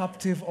be a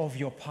captive of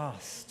your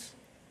past.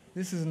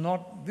 This is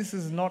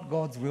not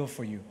God's will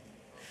for you.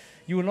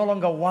 You will no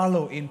longer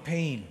wallow in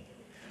pain.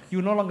 You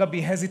will no longer be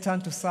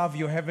hesitant to serve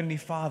your Heavenly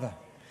Father.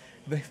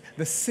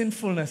 The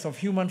sinfulness of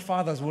human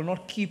fathers will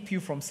not keep you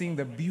from seeing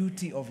the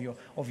beauty of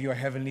your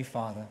Heavenly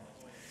Father.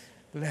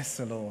 Bless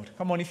the Lord.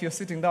 Come on, if you're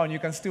sitting down, you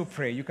can still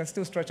pray. You can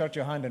still stretch out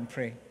your hand and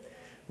pray.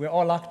 We're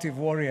all active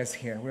warriors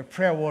here. We're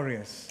prayer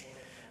warriors.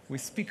 We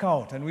speak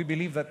out, and we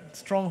believe that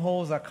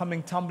strongholds are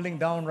coming tumbling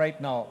down right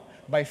now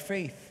by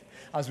faith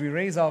as we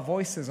raise our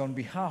voices on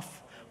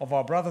behalf of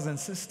our brothers and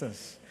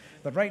sisters.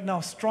 That right now,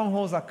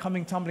 strongholds are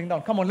coming tumbling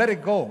down. Come on, let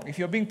it go. If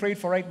you're being prayed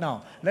for right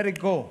now, let it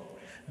go.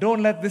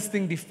 Don't let this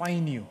thing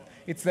define you.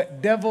 It's the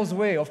devil's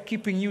way of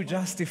keeping you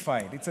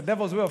justified. It's the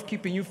devil's way of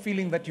keeping you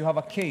feeling that you have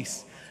a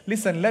case.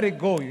 Listen, let it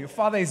go. Your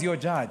father is your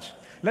judge.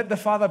 Let the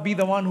father be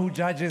the one who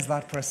judges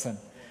that person.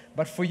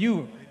 But for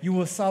you, you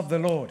will serve the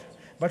Lord.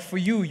 But for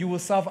you, you will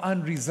serve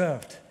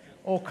unreserved.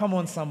 Oh, come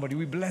on, somebody.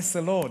 We bless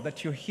the Lord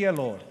that you're here,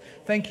 Lord.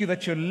 Thank you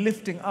that you're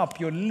lifting up.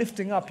 You're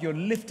lifting up. You're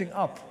lifting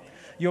up.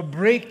 You're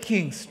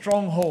breaking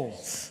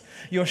strongholds.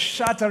 You're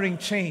shattering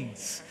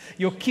chains.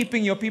 You're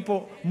keeping your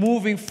people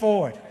moving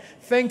forward.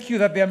 Thank you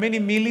that there are many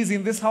Millies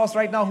in this house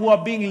right now who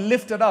are being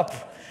lifted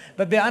up,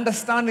 that they're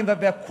understanding that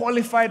they're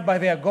qualified by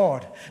their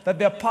God, that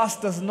their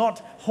past does not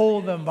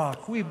hold them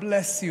back. We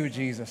bless you,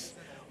 Jesus.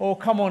 Oh,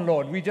 come on,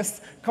 Lord.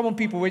 Come on,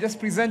 people. We're just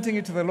presenting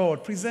it to the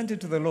Lord. Present it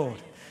to the Lord.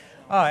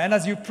 And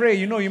as you pray,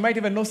 you might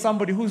even know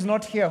somebody who's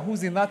not here,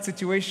 who's in that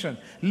situation.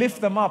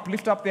 Lift them up.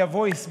 Lift up their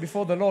voice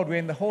before the Lord. We're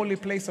in the holy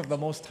place of the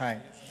Most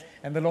High.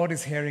 And the Lord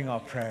is hearing our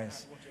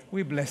prayers.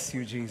 We bless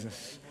you,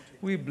 Jesus.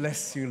 We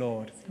bless you,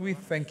 Lord. We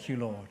thank you,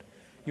 Lord.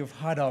 You've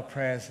heard our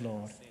prayers,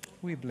 Lord.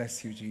 We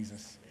bless you,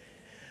 Jesus.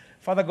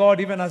 Father God,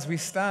 even as we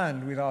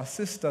stand with our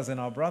sisters and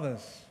our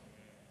brothers,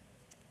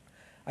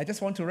 I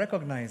just want to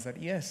recognize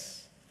that,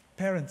 yes,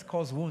 parents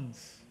cause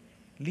wounds.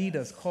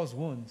 Leaders cause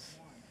wounds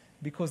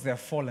because they're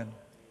fallen.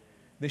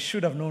 They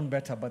should have known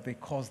better, but they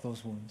caused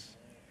those wounds.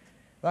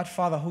 That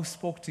father who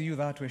spoke to you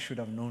that way should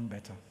have known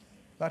better.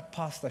 That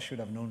pastor should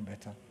have known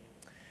better.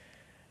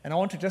 And I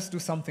want to just do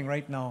something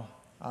right now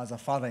as a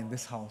father in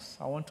this house.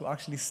 I want to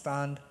actually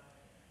stand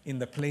in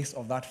the place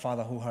of that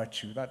father who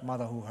hurt you, that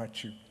mother who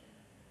hurt you,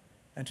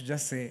 and to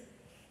just say,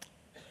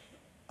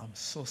 I'm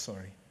so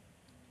sorry.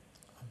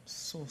 I'm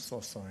so,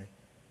 so sorry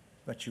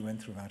that you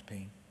went through that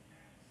pain.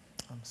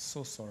 I'm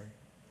so sorry.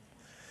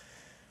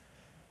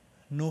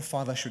 No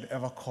father should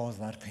ever cause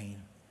that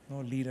pain.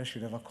 No leader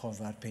should ever cause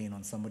that pain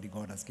on somebody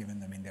God has given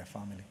them in their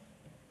family.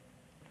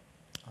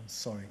 I'm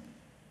sorry.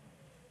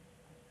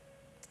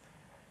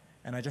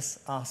 And I just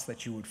ask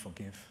that you would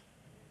forgive.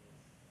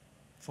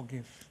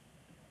 Forgive.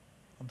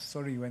 I'm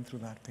sorry you went through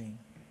that pain.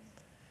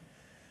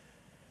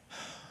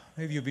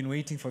 Maybe you've been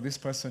waiting for this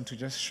person to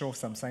just show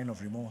some sign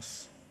of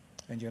remorse,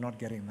 and you're not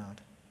getting that.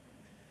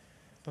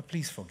 But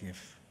please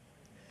forgive.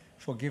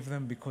 Forgive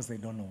them because they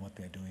don't know what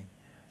they're doing.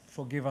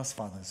 Forgive us,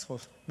 fathers, for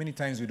many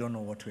times we don't know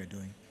what we're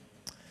doing.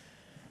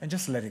 And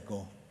just let it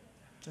go.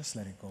 Just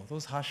let it go.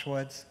 Those harsh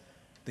words,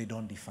 they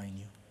don't define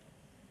you.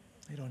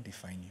 They don't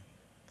define you.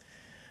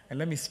 And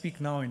let me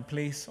speak now in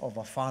place of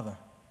a father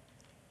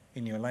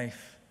in your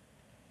life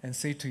and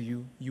say to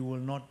you, you will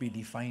not be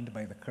defined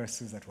by the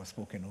curses that were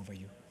spoken over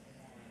you.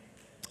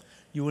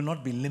 You will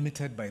not be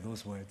limited by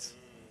those words.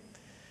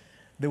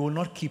 They will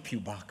not keep you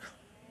back.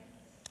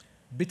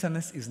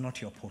 Bitterness is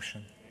not your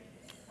portion.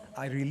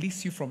 I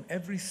release you from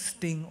every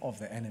sting of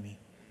the enemy.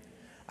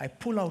 I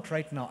pull out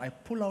right now, I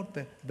pull out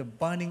the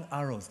burning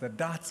arrows, the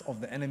darts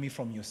of the enemy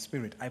from your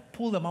spirit. I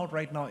pull them out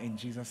right now in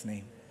Jesus'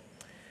 name.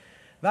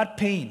 That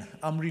pain,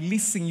 I'm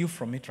releasing you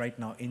from it right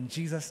now in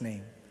Jesus'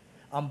 name.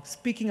 I'm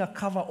speaking a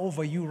cover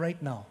over you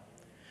right now,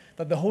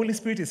 that the Holy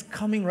Spirit is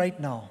coming right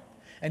now,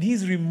 and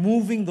He's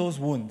removing those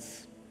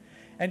wounds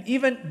and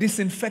even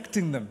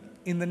disinfecting them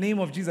in the name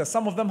of Jesus.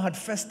 Some of them had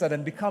festered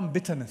and become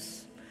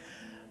bitterness.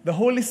 The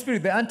Holy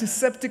Spirit, the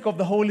antiseptic of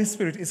the Holy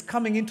Spirit, is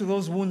coming into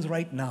those wounds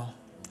right now.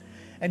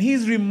 And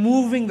He's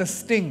removing the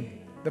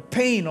sting, the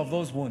pain of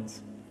those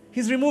wounds.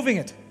 He's removing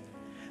it.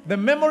 The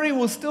memory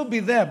will still be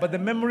there, but the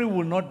memory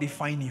will not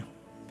define you.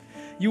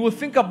 You will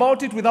think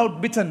about it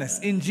without bitterness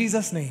in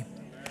Jesus' name.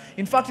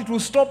 In fact, it will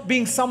stop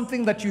being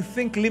something that you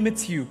think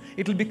limits you.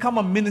 It will become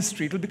a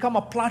ministry. It will become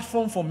a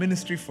platform for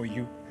ministry for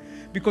you.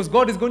 Because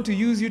God is going to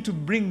use you to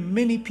bring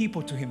many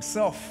people to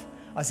Himself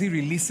as He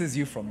releases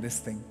you from this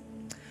thing.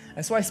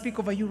 And so I speak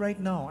over you right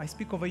now. I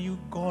speak over you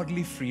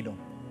godly freedom.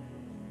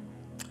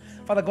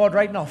 Father God,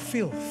 right now,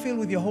 fill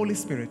with your Holy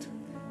Spirit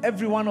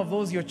every one of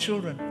those, your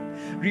children.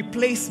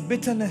 Replace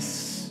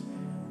bitterness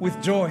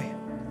with joy,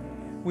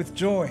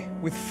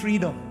 with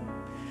freedom.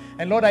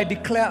 And Lord, I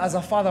declare as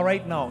a father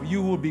right now,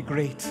 you will be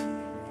great.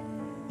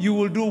 You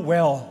will do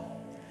well.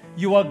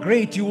 You are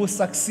great. You will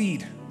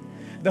succeed.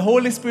 The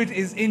Holy Spirit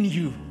is in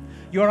you.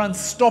 You are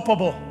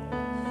unstoppable.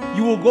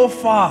 You will go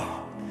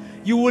far.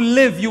 You will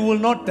live. You will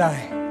not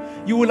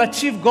die. You will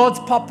achieve God's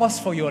purpose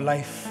for your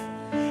life.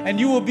 And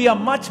you will be a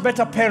much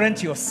better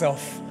parent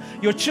yourself.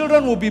 Your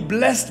children will be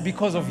blessed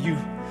because of you.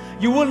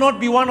 You will not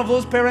be one of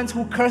those parents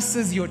who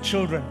curses your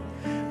children.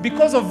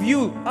 Because of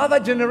you, other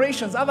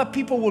generations, other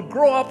people will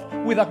grow up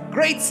with a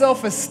great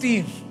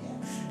self-esteem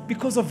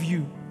because of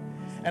you.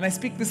 And I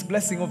speak this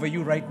blessing over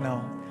you right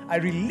now. I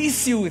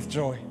release you with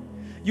joy.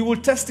 You will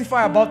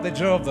testify about the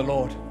joy of the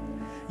Lord.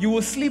 You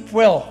will sleep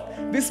well.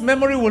 This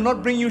memory will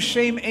not bring you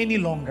shame any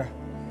longer.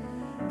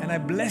 And I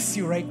bless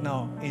you right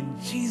now in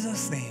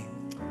Jesus' name.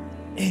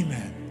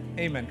 Amen.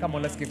 Amen. Come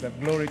on, let's give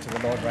that glory to the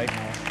Lord right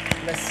now.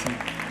 Bless you.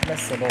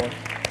 Bless the Lord.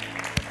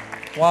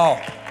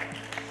 Wow.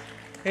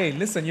 Hey,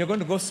 listen, you're going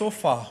to go so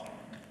far.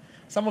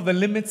 Some of the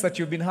limits that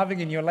you've been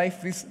having in your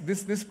life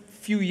this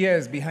few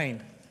years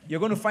behind, you're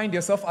going to find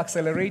yourself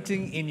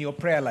accelerating in your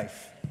prayer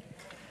life.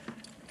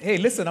 Hey,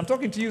 listen, I'm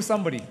talking to you,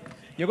 somebody.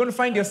 You're going to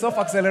find yourself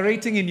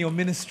accelerating in your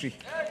ministry.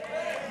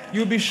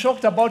 You'll be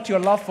shocked about your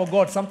love for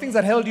God. Some things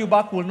that held you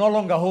back will no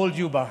longer hold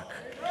you back.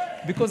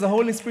 Because the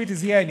Holy Spirit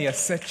is here and He has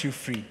set you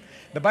free.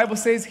 The Bible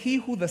says, he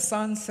who the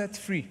Son sets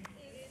free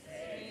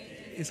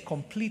is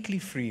completely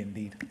free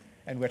indeed.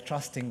 And we're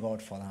trusting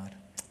God for that.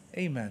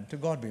 Amen. To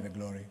God be the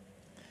glory.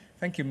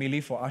 Thank you,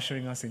 Millie, for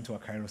ushering us into a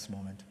Kairos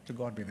moment. To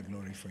God be the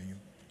glory for you.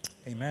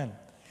 Amen.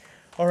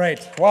 All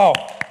right. Wow.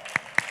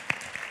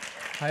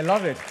 I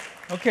love it.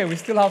 Okay, we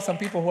still have some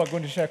people who are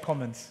going to share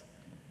comments.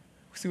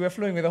 See, we're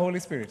flowing with the Holy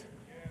Spirit.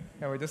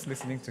 Yeah, we're just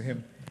listening to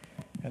Him.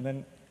 And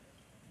then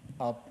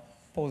I'll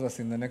pause us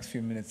in the next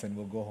few minutes and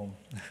we'll go home.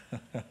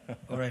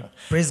 All right.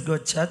 Praise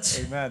God,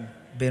 church. Amen.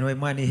 Ben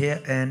Waimani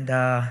here. And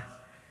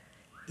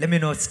let me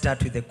not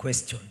start with a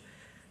question.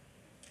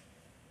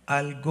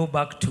 I'll go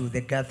back to the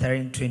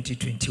gathering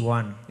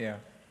 2021. Yeah.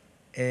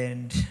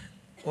 And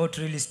what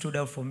really stood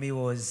out for me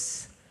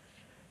was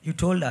you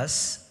told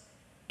us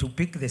to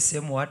pick the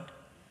same word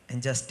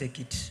and just take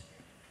it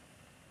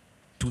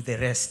to the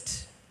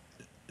rest.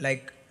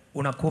 Like,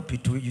 una copy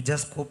to you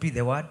just copy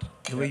the word,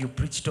 the way you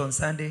preached on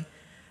Sunday,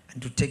 and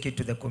to take it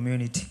to the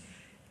community.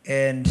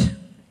 And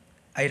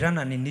I ran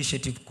an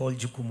initiative called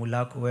Jukumu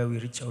Lako where we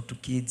reach out to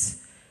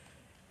kids.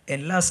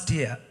 And last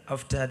year,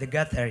 after the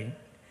gathering,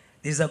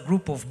 there's a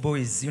group of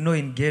boys, you know,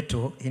 in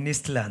ghetto, in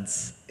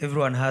Eastlands,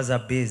 everyone has a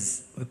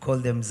base. We call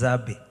them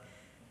Zabe.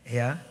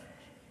 Yeah?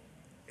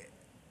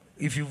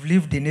 If you've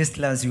lived in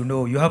Eastlands, you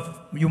know,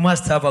 you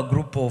must have a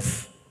group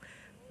of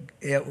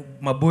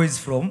my boys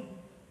from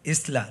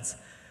Eastlands.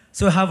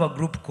 So I have a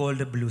group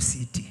called Blue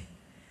City.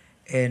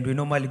 And we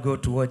normally go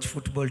to watch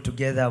football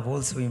together. I've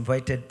also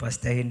invited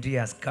Pastor Henry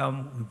has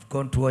come. We've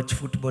gone to watch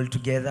football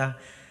together.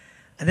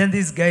 And then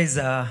these guys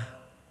are,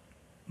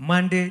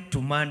 Monday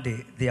to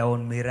Monday, they are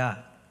on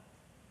Mira.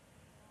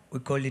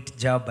 We call it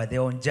Jabba.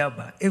 They're on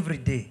Jabba every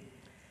day.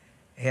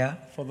 Yeah?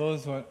 For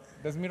those who are,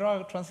 does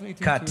Mira translate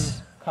Cat.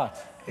 into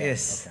cat?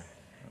 Yes. Okay.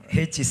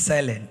 Right. H is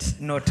silent,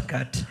 not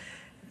cat.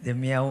 The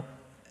meow.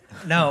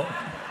 Now,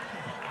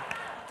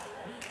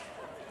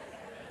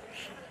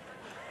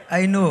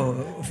 I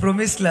know,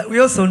 from Islam, we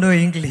also know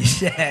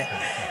English. All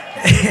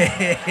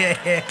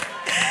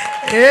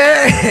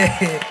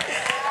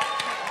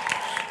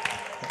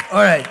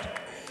right.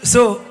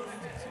 So,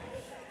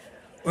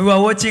 we were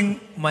watching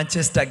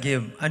Manchester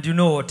game, and you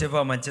know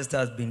whatever Manchester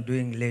has been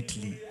doing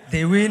lately.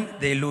 They win,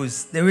 they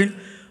lose. They win,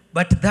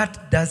 but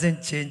that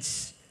doesn't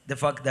change the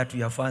fact that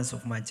we are fans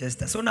of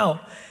Manchester. So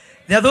now,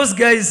 there are those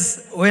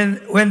guys,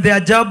 when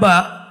their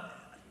Jabba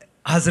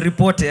has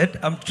reported,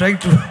 I'm trying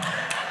to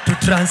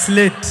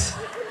translate.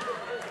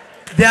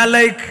 They are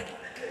like,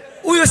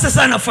 huyo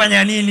sasa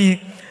anafanya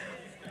nini?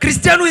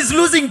 Cristiano is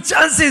losing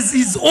chances,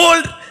 he's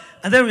old.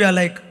 And then we are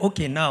like,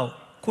 okay, now,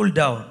 cool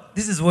down.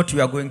 This is what we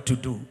are going to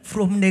do.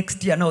 From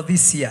next year, now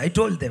this year, I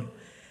told them,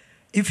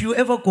 if you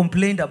ever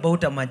complained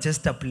about a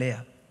Manchester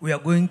player, we are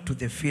going to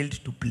the field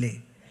to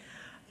play.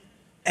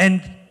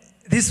 And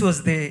this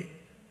was the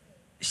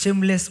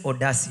shameless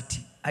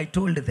audacity. I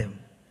told them,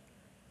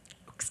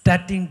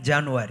 starting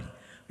January,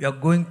 we are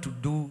going to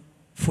do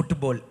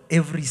football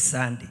every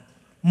Sunday.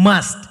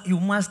 You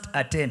must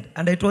attend.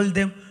 And I told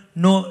them,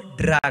 no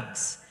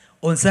drugs.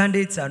 On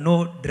Sunday, it's a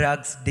no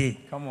drugs day.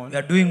 Come on. We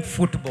are doing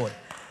football.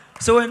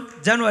 So when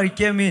January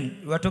came in,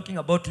 we were talking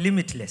about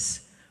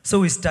limitless.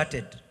 So we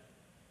started.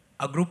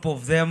 A group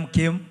of them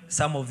came,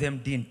 some of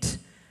them didn't.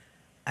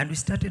 And we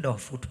started our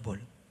football.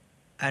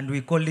 And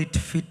we call it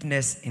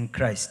Fitness in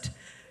Christ.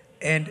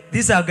 And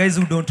these are guys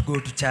who don't go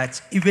to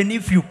church. Even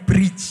if you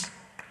preach,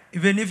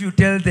 even if you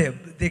tell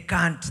them, they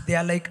can't. They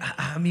are like,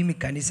 mimi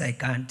kanisa, I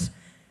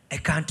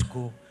can't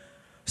go.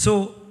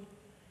 So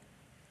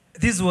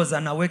this was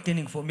an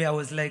awakening for me. I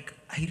was like,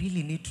 I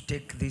really need to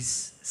take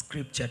this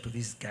scripture to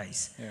these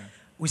guys. Yeah.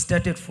 We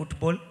started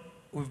football.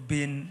 We've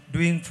been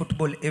doing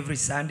football every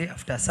Sunday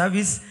after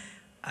service.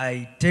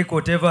 I take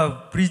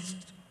whatever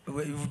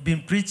we've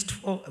been preached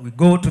for. We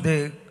go to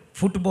the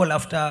football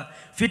after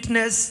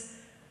fitness.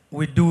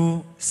 We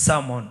do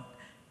sermon.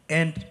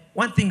 And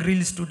one thing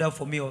really stood out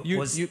for me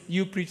was...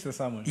 You preach the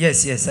sermon?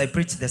 Yes, I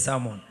preach the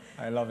sermon.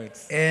 I love it.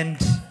 And...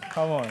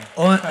 Come on.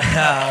 I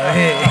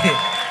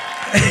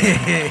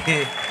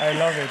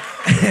love it.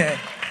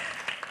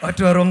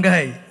 Watu wa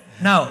Rongai.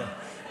 Now,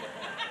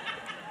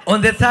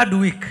 on the third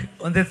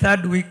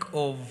week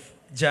of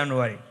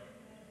January,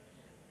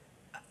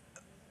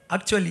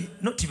 actually,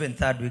 not even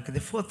third week, the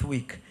fourth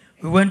week,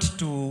 we went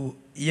to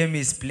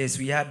Yemi's place.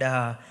 We had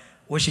a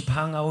worship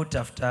hangout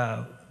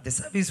after the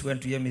service. We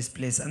went to Yemi's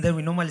place, and then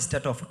we normally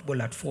start our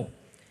football at 4.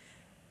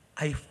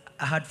 I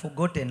had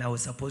forgotten I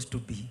was supposed to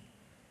be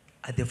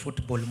at the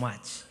football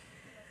match.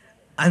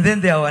 And then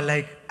they were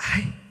like,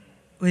 hi,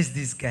 where's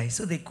this guy?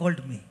 So they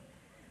called me.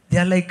 They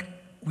are like,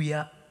 we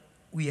are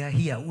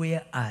here.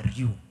 Where are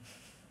you?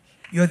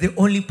 You're the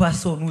only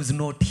person who's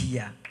not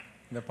here.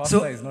 The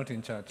pastor is not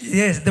in church.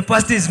 Yes, the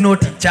pastor is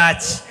not in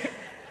church.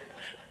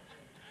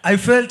 I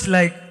felt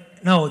like,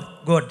 now,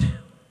 God,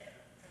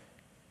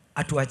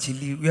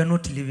 atuachili. We are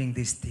not leaving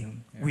this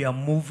thing. Yeah. We are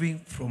moving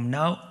from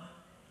now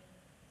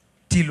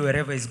till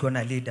wherever is going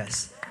to lead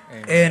us.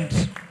 Amen.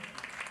 And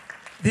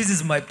this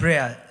is my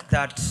prayer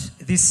that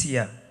this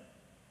year,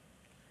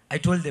 I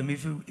told them,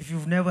 if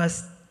you've never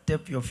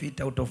stepped your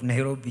feet out of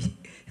Nairobi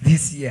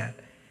this year,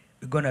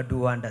 we're going to do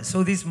wonders.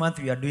 So this month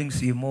we are doing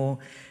sumo.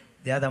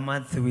 The other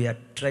month we are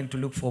trying to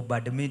look for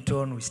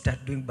badminton. We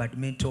start doing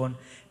badminton.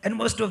 And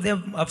most of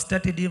them have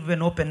started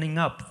even opening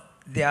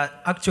up. They are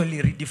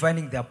actually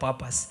redefining their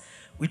purpose.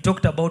 We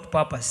talked about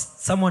purpose.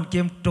 Someone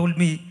came, told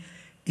me,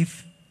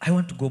 if I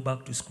want to go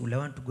back to school, I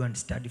want to go and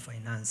study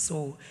finance.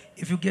 So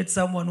if you get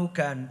someone who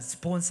can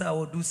sponsor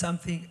or do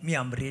something, me,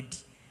 I'm ready.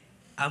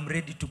 I'm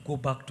ready to go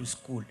back to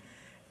school.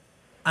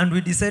 And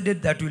we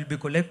decided that we'll be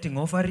collecting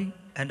offering.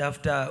 And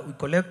after we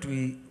collect,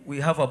 we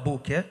have a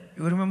book. Yeah?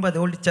 You remember the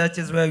old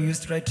churches where we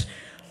used to write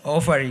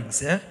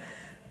offerings. Yeah?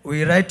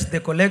 We write the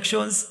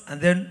collections,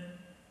 and then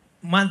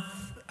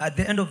at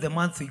the end of the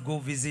month, we go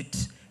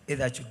visit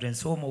either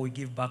children's home or we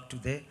give back to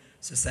the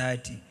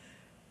society.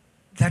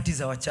 That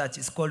is our church.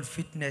 It's called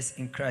Fitness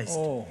in Christ.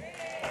 Oh.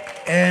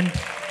 And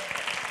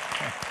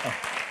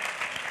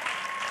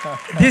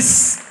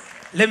this,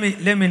 let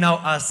me now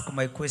ask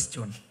my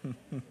question.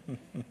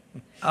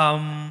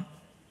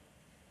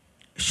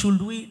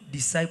 Should we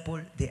disciple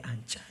the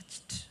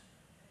unchurched?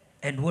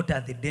 And what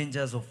are the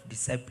dangers of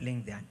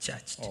discipling the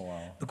unchurched? Oh,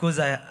 wow. Because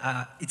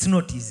it's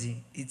not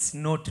easy. It's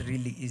not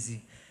really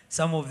easy.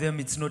 Some of them,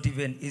 it's not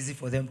even easy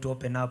for them to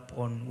open up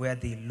on where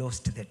they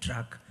lost the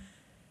track.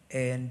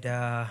 And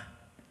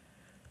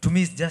to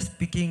me, it's just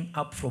picking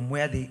up from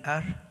where they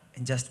are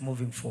and just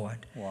moving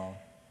forward. Wow.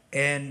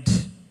 And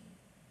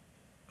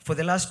for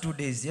the last 2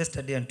 days,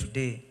 yesterday and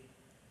today,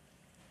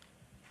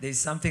 there's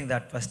something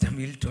that Pastor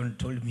Milton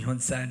told me on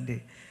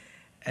Sunday.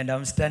 And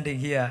I'm standing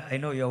here. I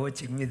know you're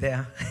watching me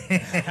there.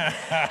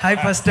 Hi,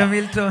 Pastor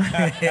Milton.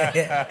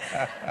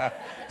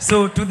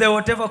 So to the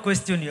whatever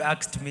question you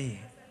asked me,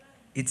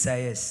 it's a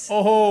yes.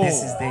 Oh.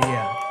 This is the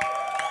year.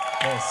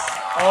 Yes.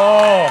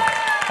 Oh.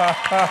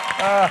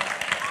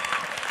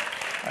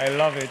 I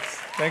love it.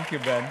 Thank you,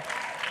 Ben.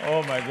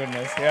 Oh, my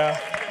goodness. Yeah.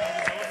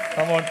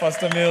 Come on,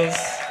 Pastor Mills.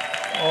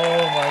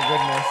 Oh, my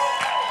goodness.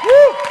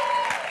 Woo!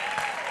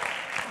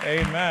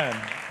 Amen.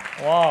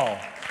 Wow.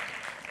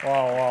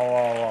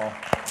 Wow.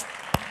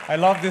 I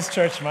love this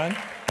church, man.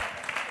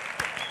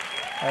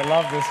 I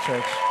love this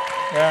church.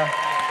 Yeah.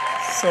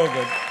 So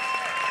good.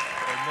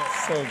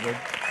 So good.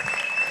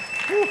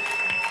 Whew.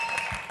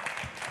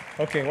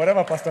 Okay,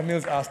 whatever Pastor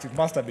Mills asked, it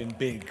must have been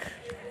big.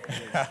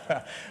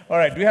 All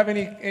right, do we have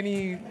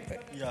any?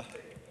 Yeah.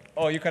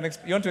 Oh, you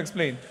want to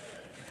explain?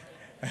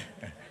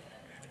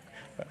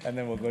 And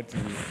then we'll go to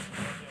you.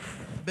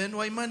 Ben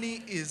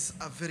Waimani is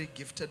a very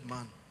gifted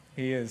man.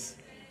 He is.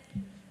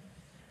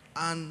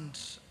 And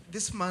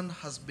this man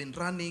has been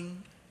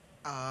running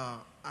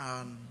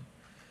an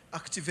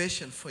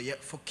activation for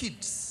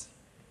kids.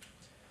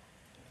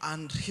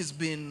 And he's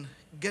been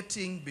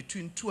getting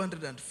between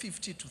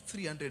 250 to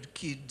 300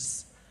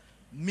 kids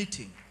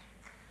meeting,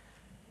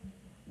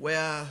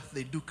 where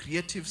they do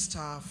creative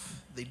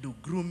stuff, they do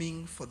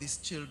grooming for these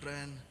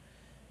children,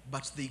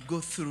 but they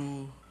go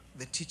through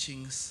the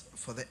teachings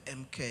for the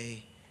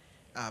MK.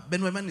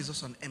 Ben Wayman is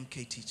also an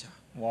MK teacher.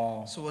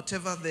 Wow. So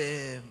whatever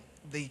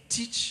they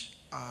teach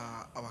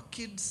our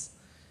kids,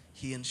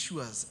 he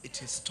ensures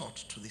it is taught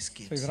to these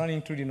kids. So he's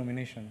running 2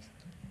 denominations.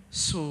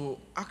 So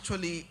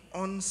actually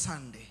on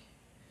Sunday,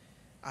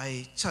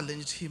 I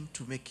challenged him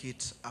to make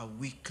it a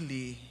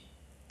weekly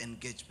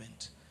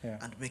engagement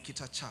and make it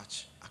a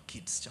church, a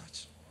kids'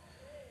 church.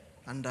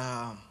 And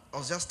I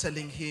was just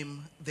telling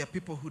him there are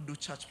people who do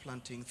church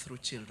planting through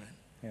children.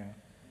 Yeah.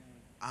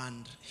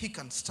 And he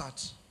can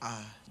start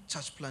a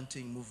church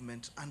planting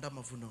movement under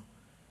Mavuno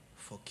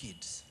for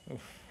kids.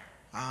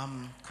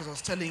 Because I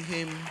was telling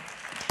him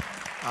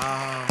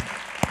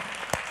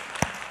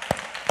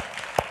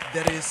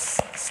there is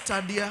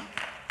Stadia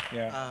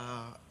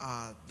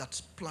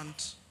that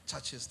plant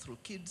churches through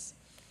kids.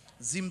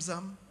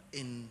 Zimzam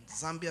in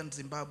Zambia and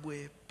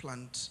Zimbabwe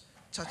plant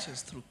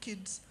churches through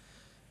kids.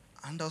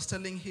 And I was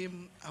telling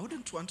him, I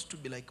wouldn't want to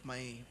be like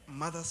my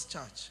mother's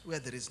church where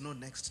there is no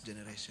next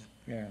generation.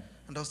 Yeah.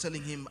 And I was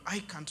telling him, I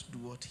can't do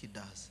what he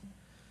does.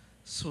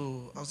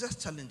 So I was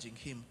just challenging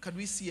him. Can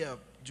we see a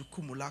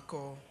Jukumu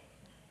Lako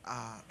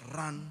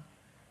run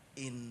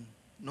in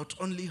not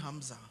only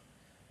Hamza,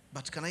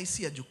 but can I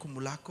see a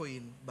Jukumu Lako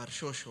in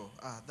Barshosho?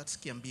 That's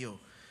Kiambio.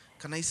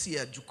 Can I see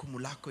a Jukumu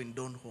Lako in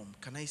Donholm?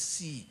 Can I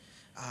see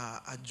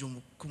a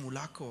Jukumu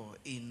Lako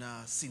in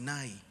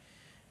Sinai?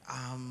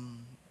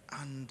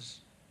 And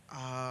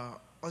I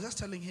was just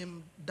telling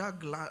him,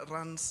 Doug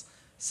runs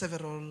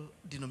several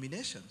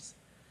denominations.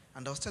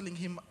 And I was telling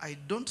him, I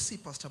don't see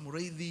Pastor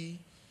Mureithi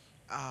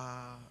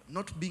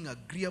not being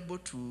agreeable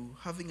to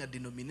having a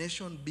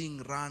denomination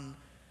being run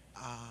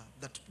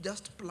that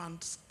just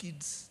plants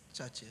kids'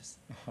 churches.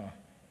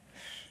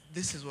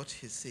 This is what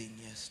he's saying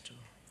yes to.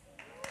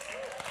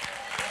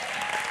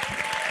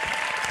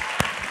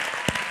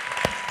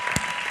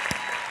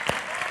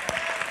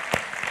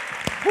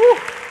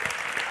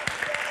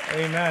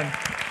 Amen.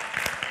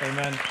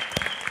 Amen.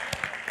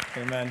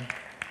 Amen.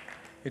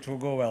 It will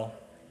go well.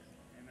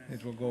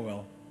 It will go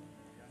well.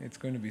 It's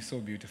going to be so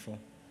beautiful.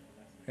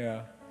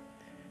 Yeah.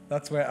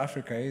 That's where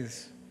Africa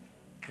is.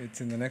 It's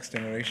in the next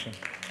generation.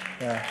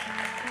 Yeah.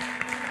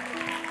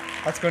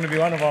 That's going to be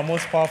one of our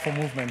most powerful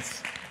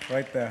movements,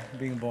 right there,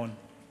 being born.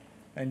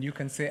 And you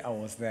can say, I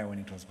was there when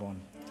it was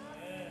born.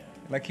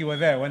 Like you were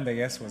there when the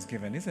yes was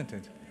given, isn't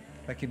it?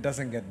 Like it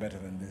doesn't get better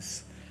than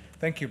this.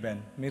 Thank you,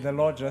 Ben. May the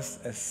Lord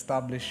just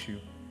establish you.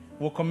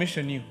 We'll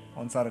commission you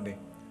on Saturday.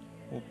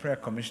 We'll pray a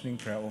commissioning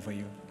prayer over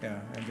you. Yeah,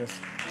 and just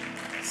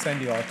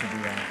send you out to do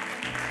that.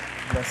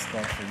 Bless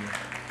God for you.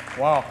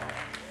 Wow.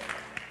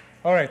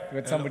 All right, we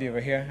had somebody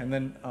over here. And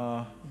then,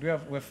 do we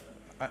have,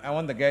 I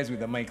want the guys with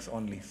the mics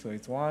only. So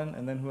it's one,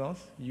 and then who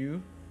else?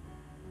 You.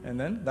 And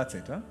then, that's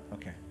it, huh?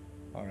 Okay.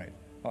 All right.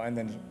 Oh, and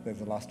then there's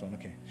the last one.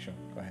 Okay, sure.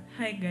 Go ahead.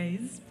 Hi,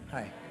 guys.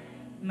 Hi.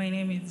 My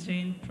name is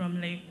Jane from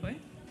Lifeway.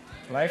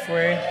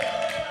 Lifeway.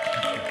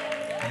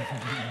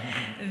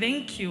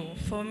 Thank you.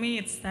 For me,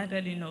 it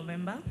started in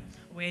November.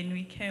 When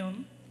we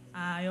came,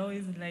 I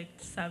always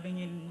liked serving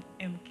in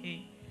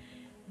MK.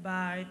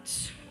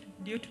 But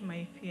due to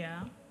my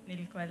fear,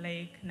 nilikuwa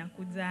like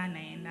nakuja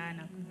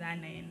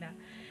naenda.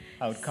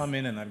 I would come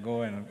in and I'd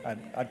go and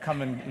I'd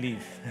come and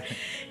leave.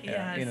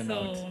 Yeah, in and so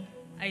out.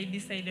 I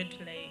decided to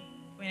like,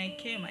 when I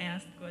came, I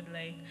asked God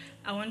like,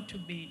 I want to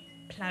be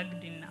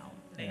plugged in now.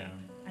 Like, Yeah.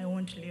 I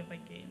want to live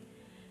again.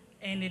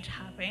 And it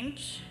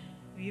happened.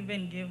 We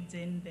even gave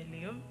Jane the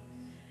leave.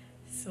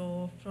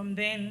 So from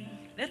then,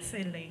 let's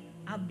say like,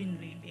 I've been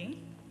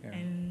leading Yeah.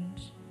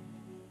 and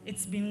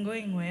it's been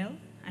going well.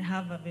 I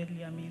have a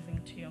very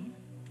amazing team.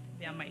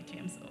 They are my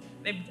team, so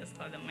let me just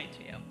call them my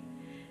team.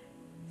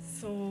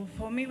 So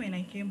for me, when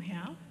I came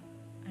here,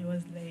 I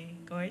was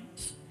like, God,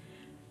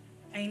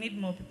 I need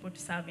more people to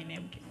serve in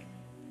MK.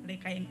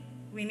 Like,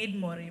 we need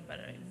more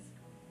laborers.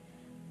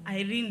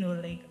 I really know,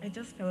 like, I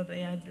just felt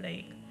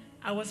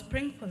I was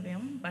praying for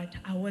them, but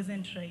I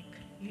wasn't like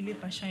really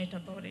passionate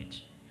about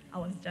it. I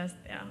was just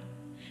there.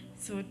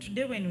 So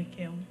today when we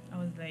came, I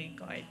was like,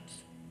 God,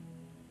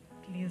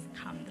 please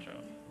come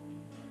through.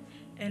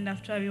 And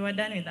after we were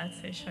done with that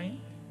session,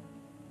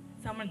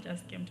 someone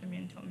just came to me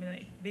and told me,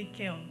 like, they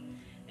came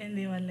and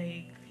they were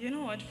like, you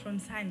know what, from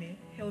Sunday,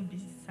 he'll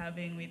be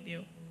serving with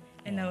you.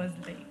 And I was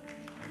like,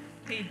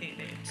 he did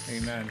it.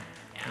 Amen.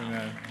 Yeah.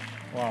 Amen.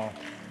 Wow.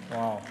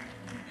 Wow.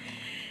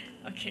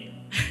 Okay,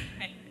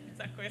 it's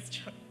a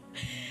question.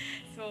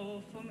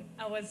 So for me,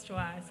 I was to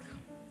ask,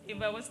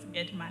 if I was to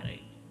get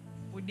married,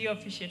 would you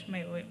officiate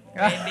my wedding?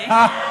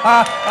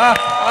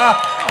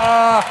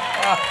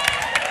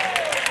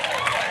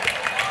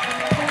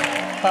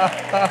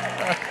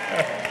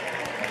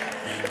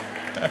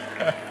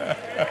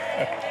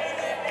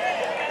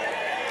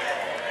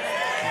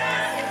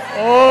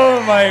 Oh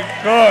my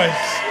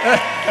gosh.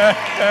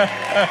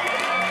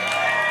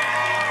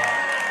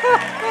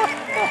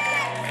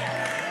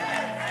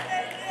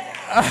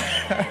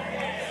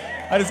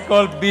 That is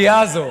called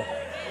biazo.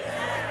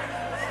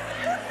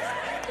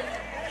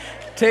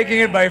 Taking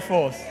it by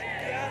force.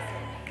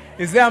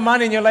 Is there a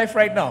man in your life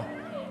right now?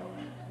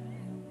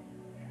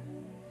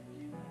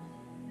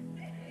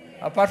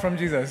 Apart from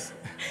Jesus?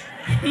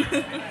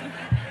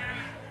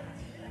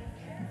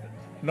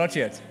 Not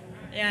yet.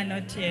 Yeah,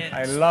 not yet.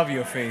 I love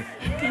your faith.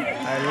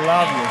 I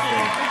love your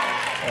faith.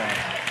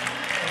 Yeah.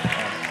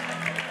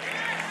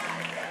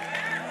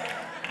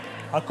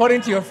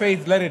 According to your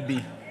faith, let it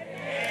be.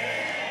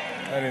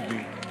 Let it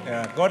be.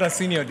 Yeah. God has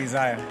seen your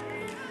desire.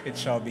 It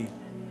shall be.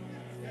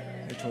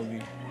 It will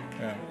be.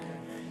 Yeah.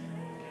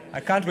 I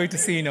can't wait to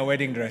see you in a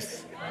wedding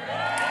dress.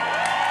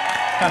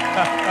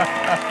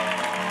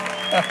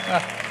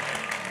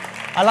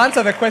 I'll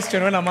answer the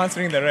question when I'm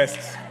answering the rest.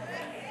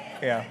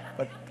 Yeah,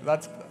 but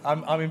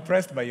I'm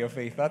impressed by your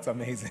faith. That's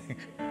amazing.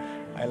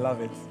 I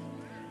love it.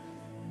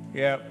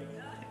 Yeah.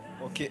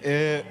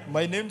 Okay,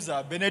 my name's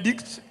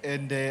Benedict,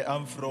 and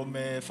I'm from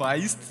Far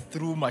East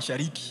through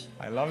Mashariki.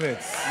 I love it.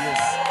 Yes.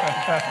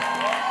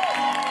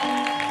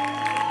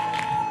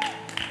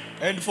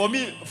 And for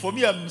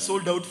me, I'm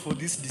sold out for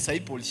this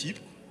discipleship.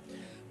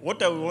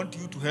 What I want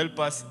you to help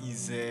us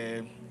is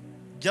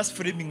just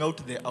framing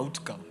out the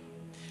outcome.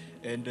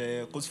 And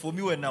because for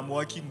me, when I'm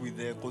working with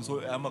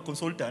I'm a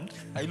consultant,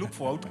 I look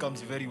for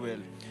outcomes very well.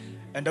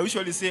 And I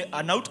usually say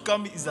an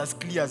outcome is as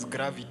clear as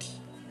gravity.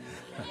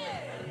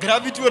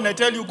 Gravity, when I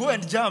tell you go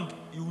and jump,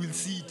 you will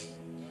see it.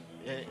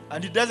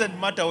 And it doesn't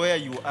matter where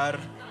you are.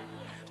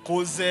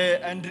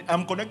 And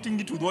I'm connecting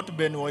it with what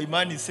Ben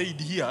Waimani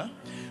said here.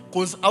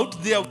 Because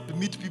out there we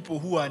meet people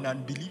who are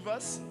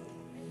unbelievers,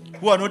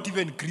 who are not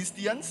even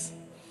Christians,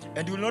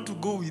 and you will not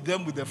go with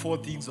them with the four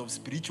things of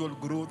spiritual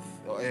growth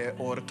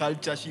or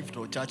culture shift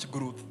or church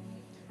growth.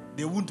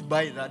 They won't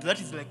buy that. That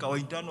is like our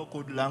internal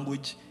code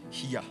language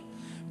here.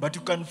 But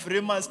you can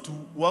frame us to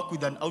work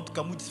with an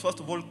outcome which is first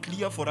of all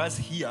clear for us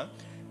here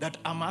that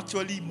I'm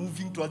actually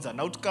moving towards an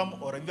outcome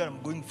or even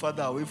I'm going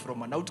further away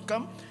from an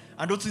outcome.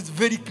 And also it's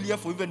very clear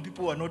for even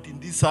people who are not in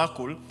this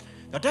circle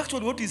that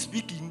actually what he's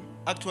speaking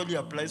actually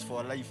applies for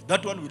our life.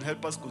 That one will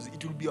help us because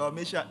it will be our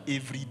measure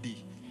every day.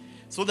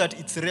 So that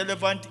it's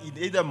relevant in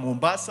either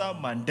Mombasa,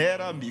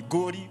 Mandera,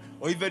 Migori,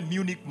 or even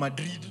Munich,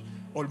 Madrid,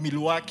 or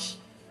Milwaukee.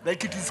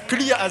 Like it is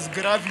clear as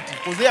gravity,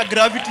 because their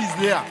gravity is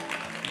there.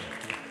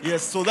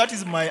 Yes, so that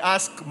is my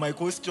ask, my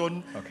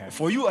question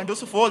for you and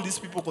also for all these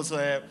people, because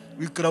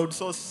we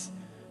crowdsource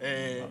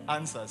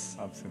answers.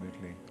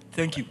 Absolutely.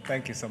 Thank you.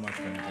 Thank you so much,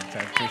 Benedict. I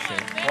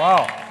appreciate it.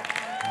 Wow.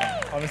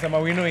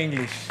 Mr. we know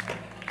English.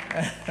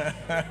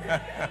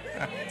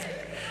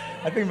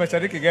 I think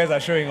Mashariki guys are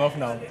showing off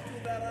now.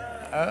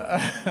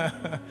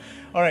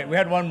 All right, we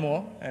had one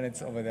more, and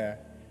it's over there.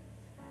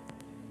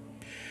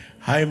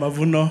 Hi,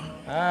 Mavuno.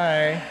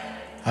 Hi.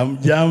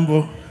 I'm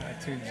Jambo.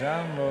 To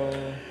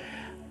Jambo.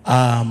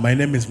 My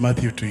name is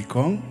Matthew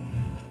Tuikong.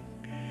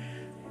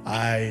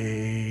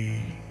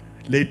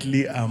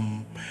 Lately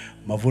I'm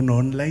Mavuno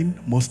online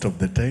most of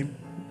the time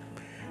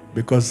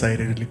because I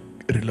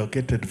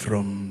relocated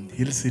from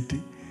Hill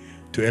City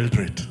to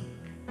Eldoret.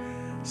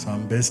 So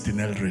I'm based in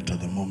Eldoret at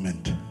the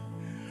moment.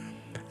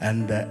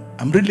 And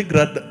I'm really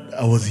glad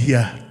I was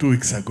here 2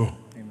 weeks ago.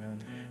 Amen.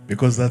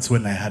 Because that's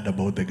when I heard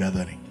about the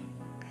gathering.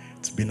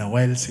 It's been a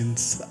while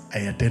since I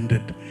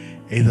attended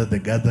either the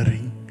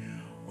gathering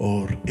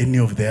or any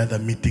of the other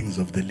meetings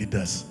of the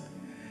leaders.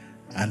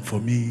 And for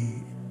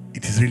me,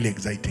 it is really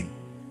exciting.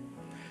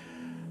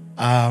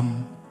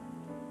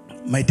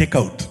 My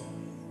takeout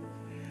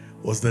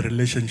was the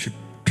relationship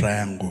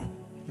triangle.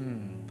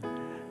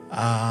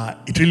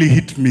 It really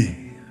hit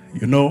me.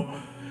 You know,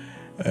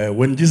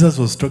 when Jesus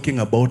was talking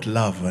about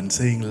love and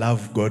saying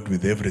love God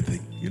with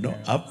everything, you know,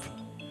 up,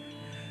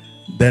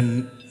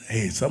 then,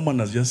 hey, someone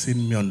has just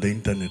seen me on the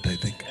internet, I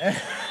think.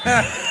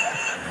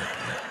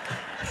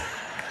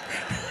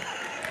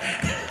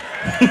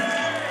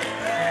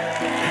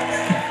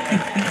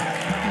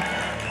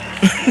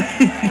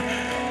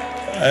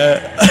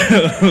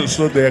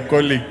 So they are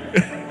calling.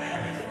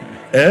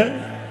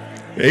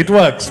 It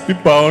works.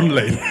 People are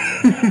online.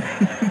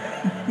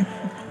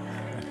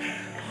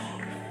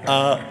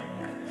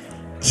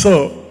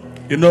 So,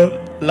 you know,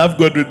 love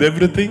God with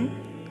everything,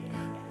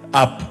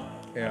 up.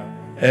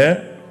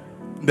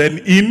 Then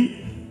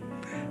in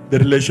the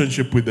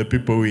relationship with the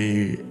people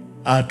we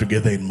are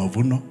together in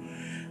Mavuno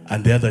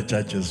and the other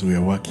churches we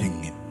are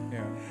working in.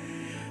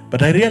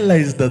 But I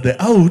realized that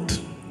the out,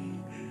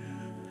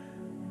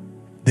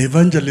 the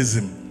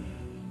evangelism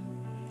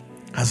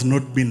has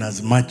not been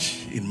as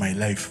much in my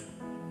life.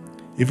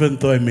 Even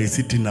though I may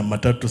sit in a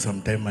matatu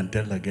sometime and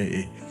tell a guy,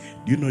 hey,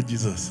 do you know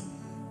Jesus?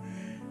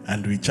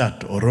 And we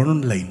chat or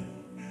online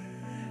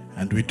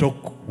and we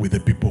talk with the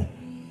people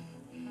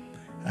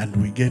and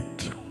we get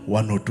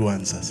 1 or 2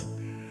 answers.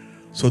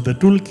 So the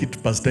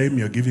toolkit Pastor M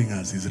you're giving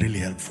us is really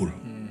helpful.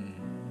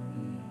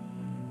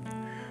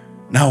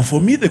 Now for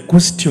me the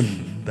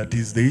question that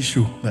is the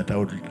issue that I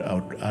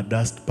would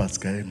ask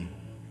Pastor M.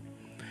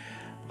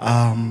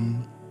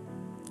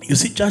 You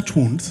see, church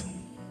wounds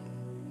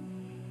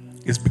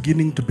is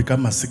beginning to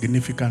become a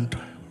significant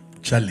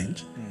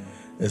challenge,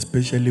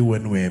 especially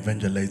when we're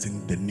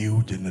evangelizing the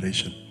new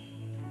generation.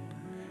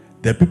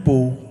 There are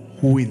people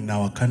who in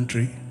our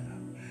country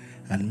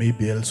and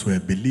maybe elsewhere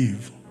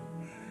believe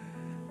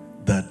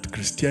that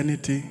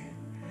Christianity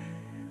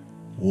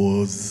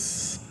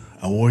was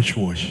a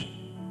wash.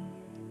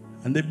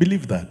 And they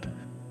believe that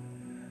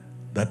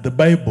the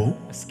Bible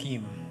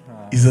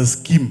is a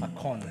scheme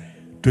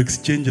to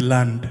exchange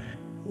land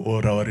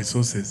or our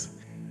resources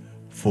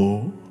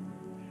for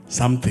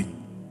something.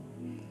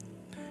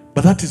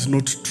 But that is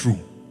not true.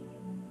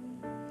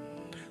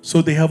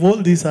 So they have all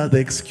these other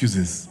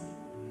excuses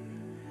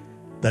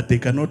that they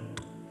cannot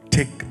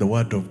take the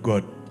word of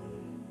God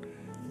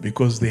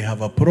because they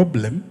have a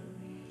problem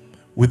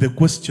with the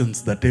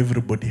questions that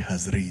everybody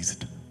has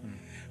raised.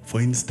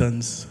 For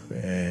instance,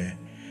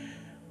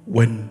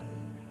 when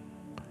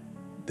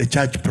the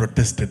church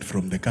protested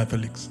from the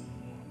Catholics,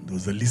 there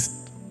was a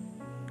list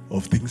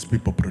of things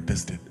people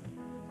protested.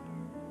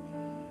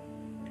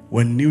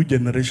 When new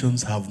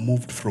generations have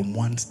moved from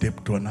one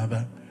step to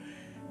another,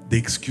 the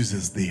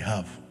excuses they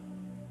have,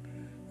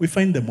 we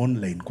find them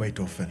online quite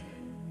often.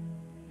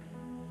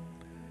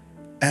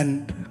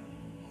 And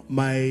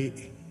my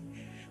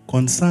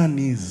concern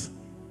is,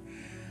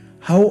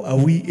 how are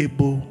we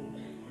able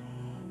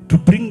to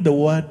bring the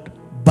word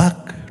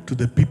back to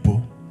the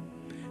people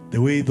the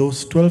way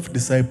those 12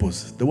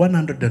 disciples, the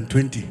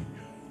 120,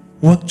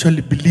 who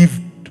actually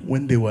believed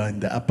when they were in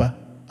the upper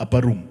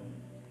room,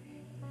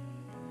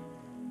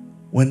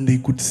 when they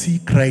could see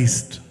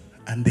Christ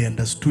and they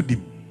understood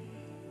him,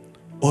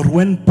 or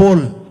when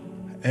Paul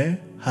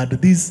had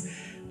this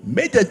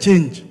major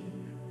change,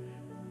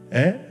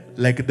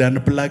 like the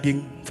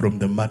unplugging from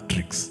the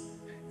matrix.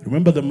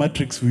 Remember the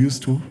matrix we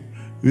used to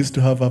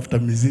have after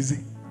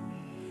Mizizi?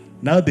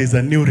 Now there's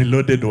a new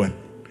reloaded one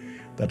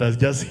that has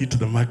just hit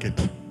the market.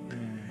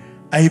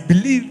 I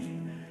believe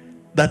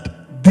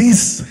that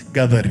this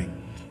gathering,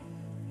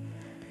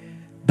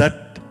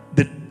 that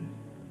the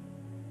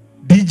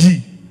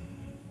DG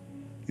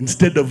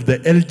instead of the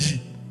LG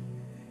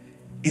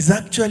is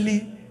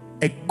actually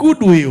a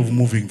good way of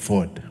moving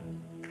forward.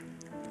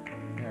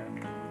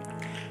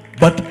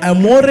 But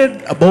I'm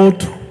worried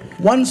about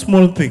one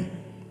small thing.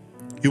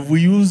 If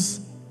we use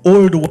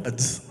old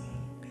words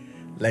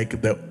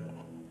like the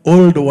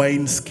old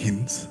wine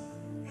skins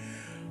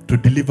to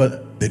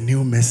deliver the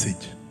new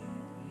message,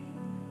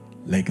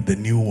 like the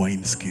new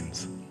wine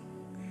skins.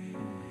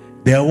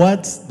 There are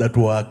words that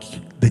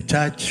the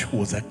church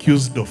was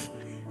accused of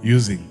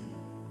using.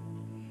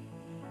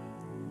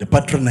 The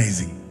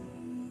patronizing.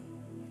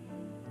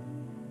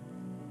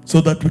 So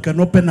that we can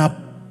open up.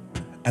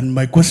 And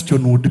my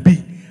question would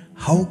be,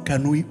 how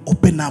can we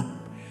open up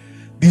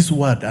this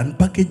word and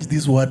package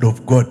this word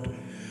of God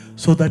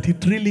so that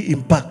it really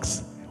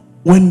impacts?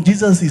 When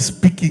Jesus is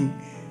speaking,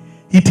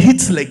 it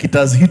hits like it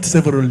has hit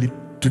severally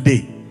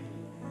today.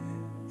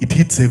 It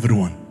hits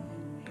everyone.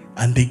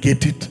 And they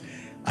get it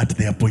at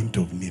their point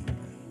of need.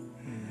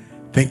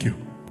 Thank you.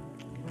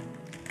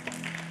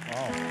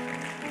 Wow.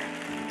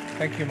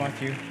 Thank you,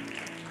 Matthew.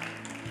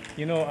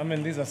 You know, I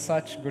mean, these are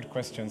such good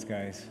questions,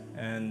 guys.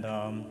 And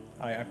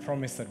I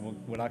promise that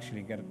we'll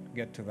actually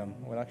get to them.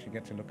 We'll actually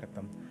get to look at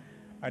them.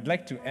 I'd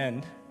like to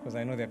end, because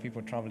I know there are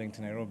people traveling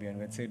to Nairobi, and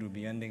we had said we'll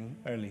be ending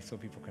early so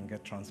people can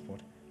get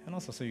transport. And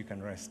also so you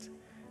can rest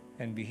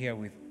and be here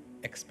with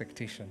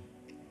expectation.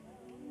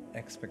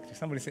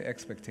 Somebody say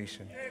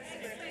expectation.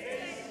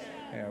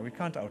 Yeah, we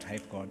can't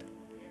out-hype God.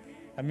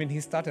 I mean, he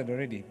started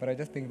already, but I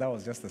just think that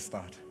was just the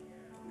start.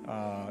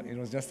 It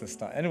was just the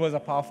start. And it was a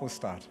powerful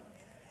start.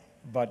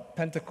 But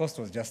Pentecost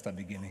was just a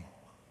beginning.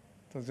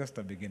 It was just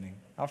a beginning.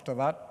 After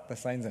that, the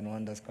signs and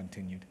wonders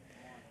continued.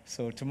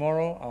 So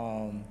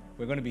tomorrow,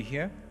 we're going to be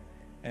here,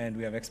 and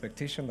we have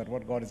expectation that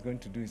what God is going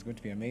to do is going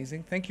to be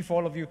amazing. Thank you for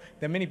all of you.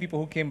 There are many people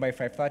who came by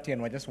 5:30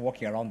 and were just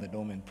walking around the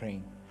dome and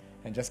praying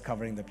and just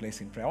covering the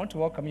place in prayer. I want to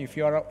welcome you. If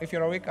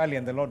you're awake early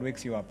and the Lord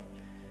wakes you up,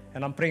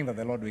 and I'm praying that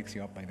the Lord wakes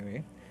you up, by the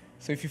way.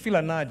 So if you feel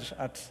a nudge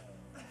at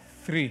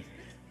 3,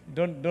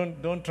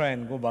 don't try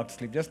and go back to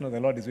sleep. Just know the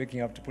Lord is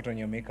waking up to put on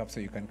your makeup so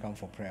you can come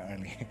for prayer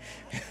early.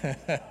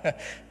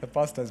 The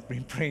pastor's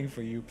been praying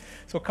for you.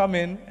 So come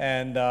in,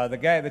 and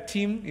the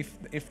team,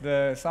 if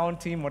the sound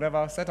team,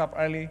 whatever, set up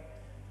early,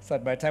 so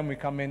that by the time we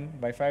come in,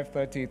 by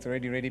 5:30, it's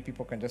already ready.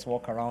 People can just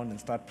walk around and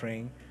start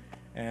praying.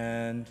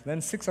 And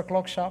then 6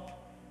 o'clock sharp,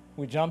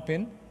 we jump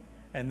in,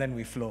 and then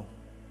we flow.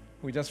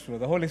 We just flow.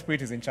 The Holy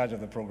Spirit is in charge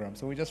of the program,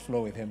 so we just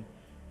flow with him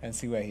and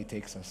see where he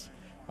takes us.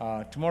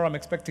 Tomorrow I'm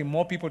expecting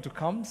more people to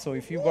come, so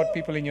if you've got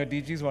people in your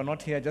DGs who are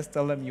not here, just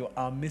tell them you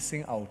are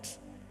missing out.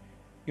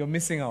 You're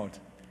missing out.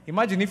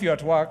 Imagine if you're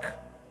at work,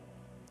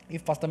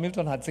 if Pastor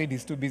Milton had said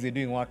he's too busy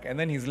doing work, and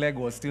then his leg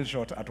was still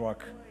short at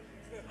work.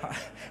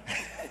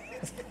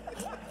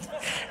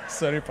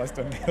 Sorry,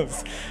 Pastor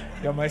Mills.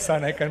 You're my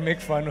son, I can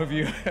make fun of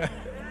you.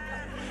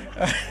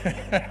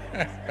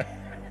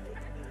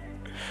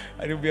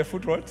 And you'll be a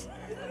footnote?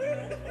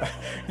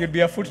 You'd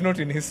be a footnote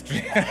in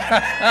history.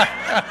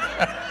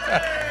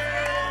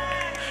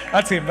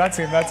 That's him.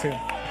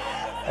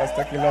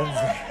 Pastor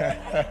Kilonzi.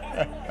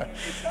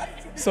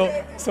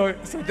 So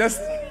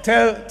just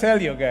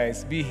tell your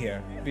guys, be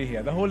here.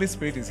 The Holy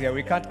Spirit is here.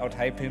 We can't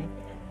out-hype him.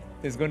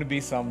 There's going to be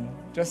some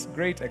just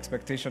great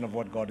expectation of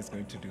what God is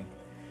going to do.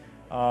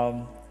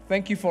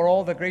 Thank you for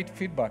all the great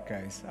feedback,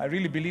 guys. I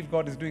really believe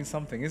God is doing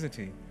something, isn't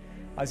he?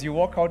 As you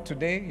walk out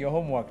today, your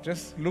homework,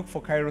 just look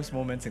for Kairos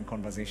moments in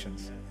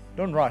conversations.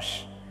 Don't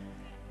rush.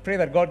 Pray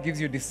that God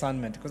gives you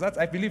discernment, because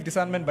I believe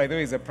discernment, by the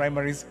way, is a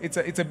primary. It's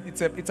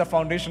a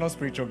foundational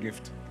spiritual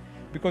gift,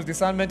 because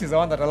discernment is the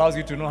one that allows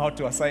you to know how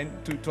to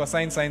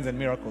assign signs and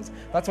miracles.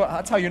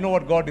 That's how you know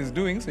what God is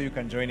doing, so you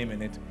can join him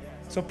in it.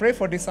 So pray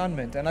for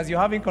discernment, and as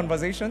you're having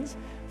conversations,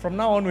 from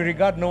now on we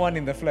regard no one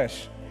in the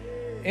flesh.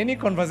 Any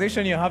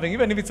conversation you're having,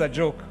 even if it's a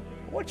joke,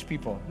 watch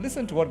people.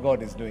 Listen to what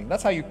God is doing.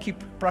 That's how you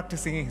keep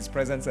practicing his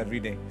presence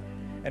every day.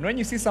 And when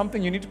you see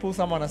something you need to pull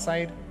someone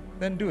aside,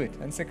 then do it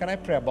and say, can I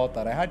pray about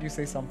that? I heard you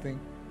say something.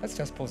 Let's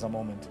just pause a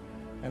moment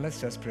and let's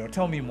just pray. Or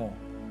tell me more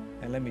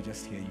and let me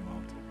just hear you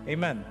out.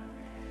 Amen.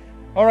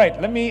 All right,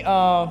 let me,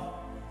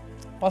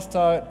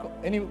 Pastor,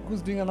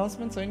 who's doing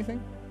announcements or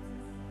anything?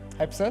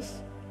 Hype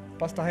says?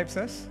 Pastor Hype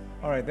says?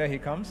 All right, there he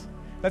comes.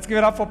 Let's give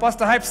it up for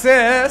Pastor Hype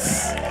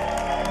says.